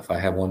thick enough. I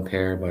have one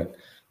pair, but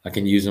I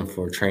can use them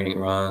for training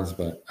runs,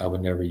 but I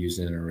would never use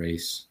it in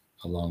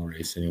a long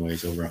race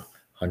anyways, over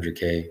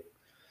 100K.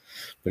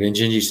 But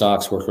Injinji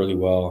socks work really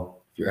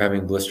well. If you're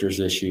having blisters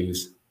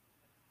issues,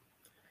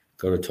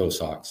 go to toe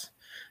socks.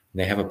 And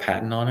they have a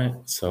patent on it,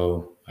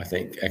 so I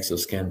think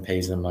Exoskin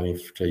pays them money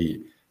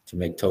to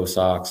make toe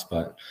socks,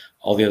 but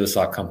all the other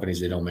sock companies,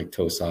 they don't make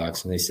toe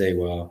socks. And they say,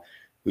 well,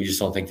 we just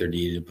don't think they're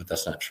needed, but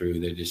that's not true.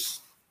 They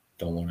just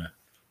don't want to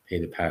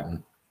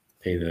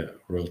pay the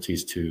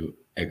royalties to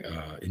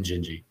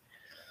Injinji.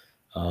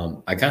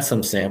 I got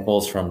some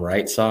samples from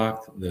Right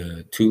Sock,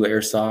 the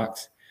 2-layer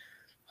socks.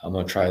 I'm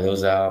going to try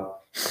those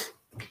out.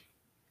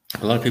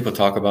 A lot of people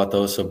talk about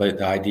those. So, but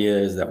the idea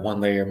is that one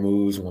layer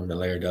moves, one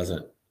layer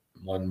doesn't.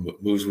 One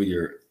moves with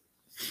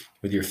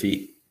your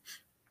feet.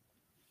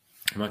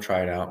 I'm going to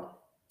try it out.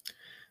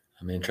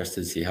 I'm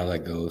interested to see how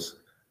that goes.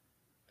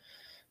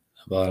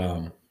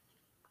 But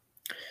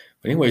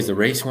anyways, the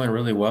race went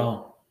really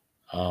well.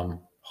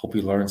 Hope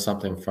you learned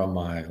something from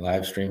my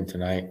live stream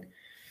tonight.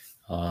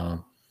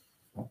 I'm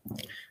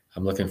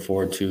looking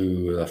forward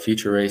to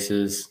future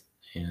races,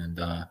 and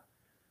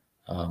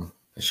I'll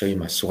show you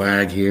my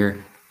swag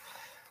here.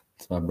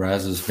 It's my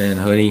Brazos Bend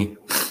hoodie.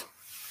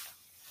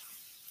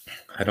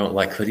 I don't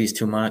like hoodies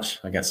too much.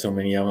 I got so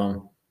many of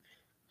them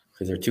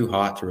because they're too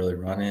hot to really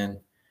run in.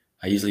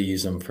 I usually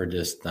use them for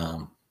just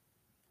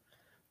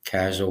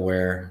casual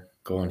wear,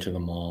 going to the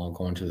mall,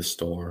 going to the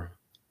store,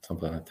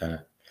 something like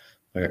that.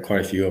 I got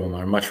quite a few of them.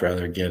 I'd much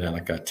rather get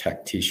like a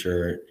tech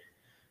t-shirt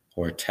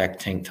or a tech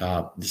tank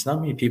top. There's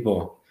not many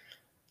people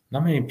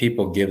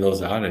give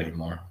those out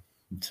anymore.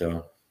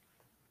 So,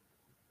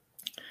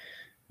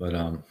 but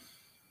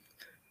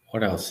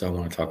what else I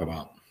want to talk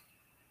about?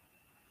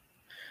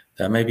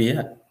 That may be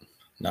it.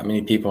 Not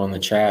many people in the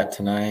chat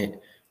tonight.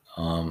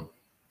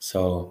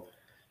 So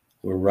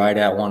we're right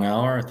at 1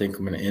 hour. I think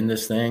I'm going to end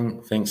this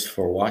thing. Thanks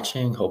for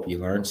watching. Hope you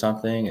learned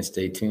something, and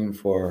stay tuned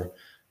for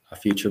a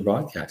future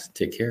broadcast.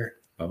 Take care.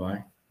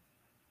 Bye-bye.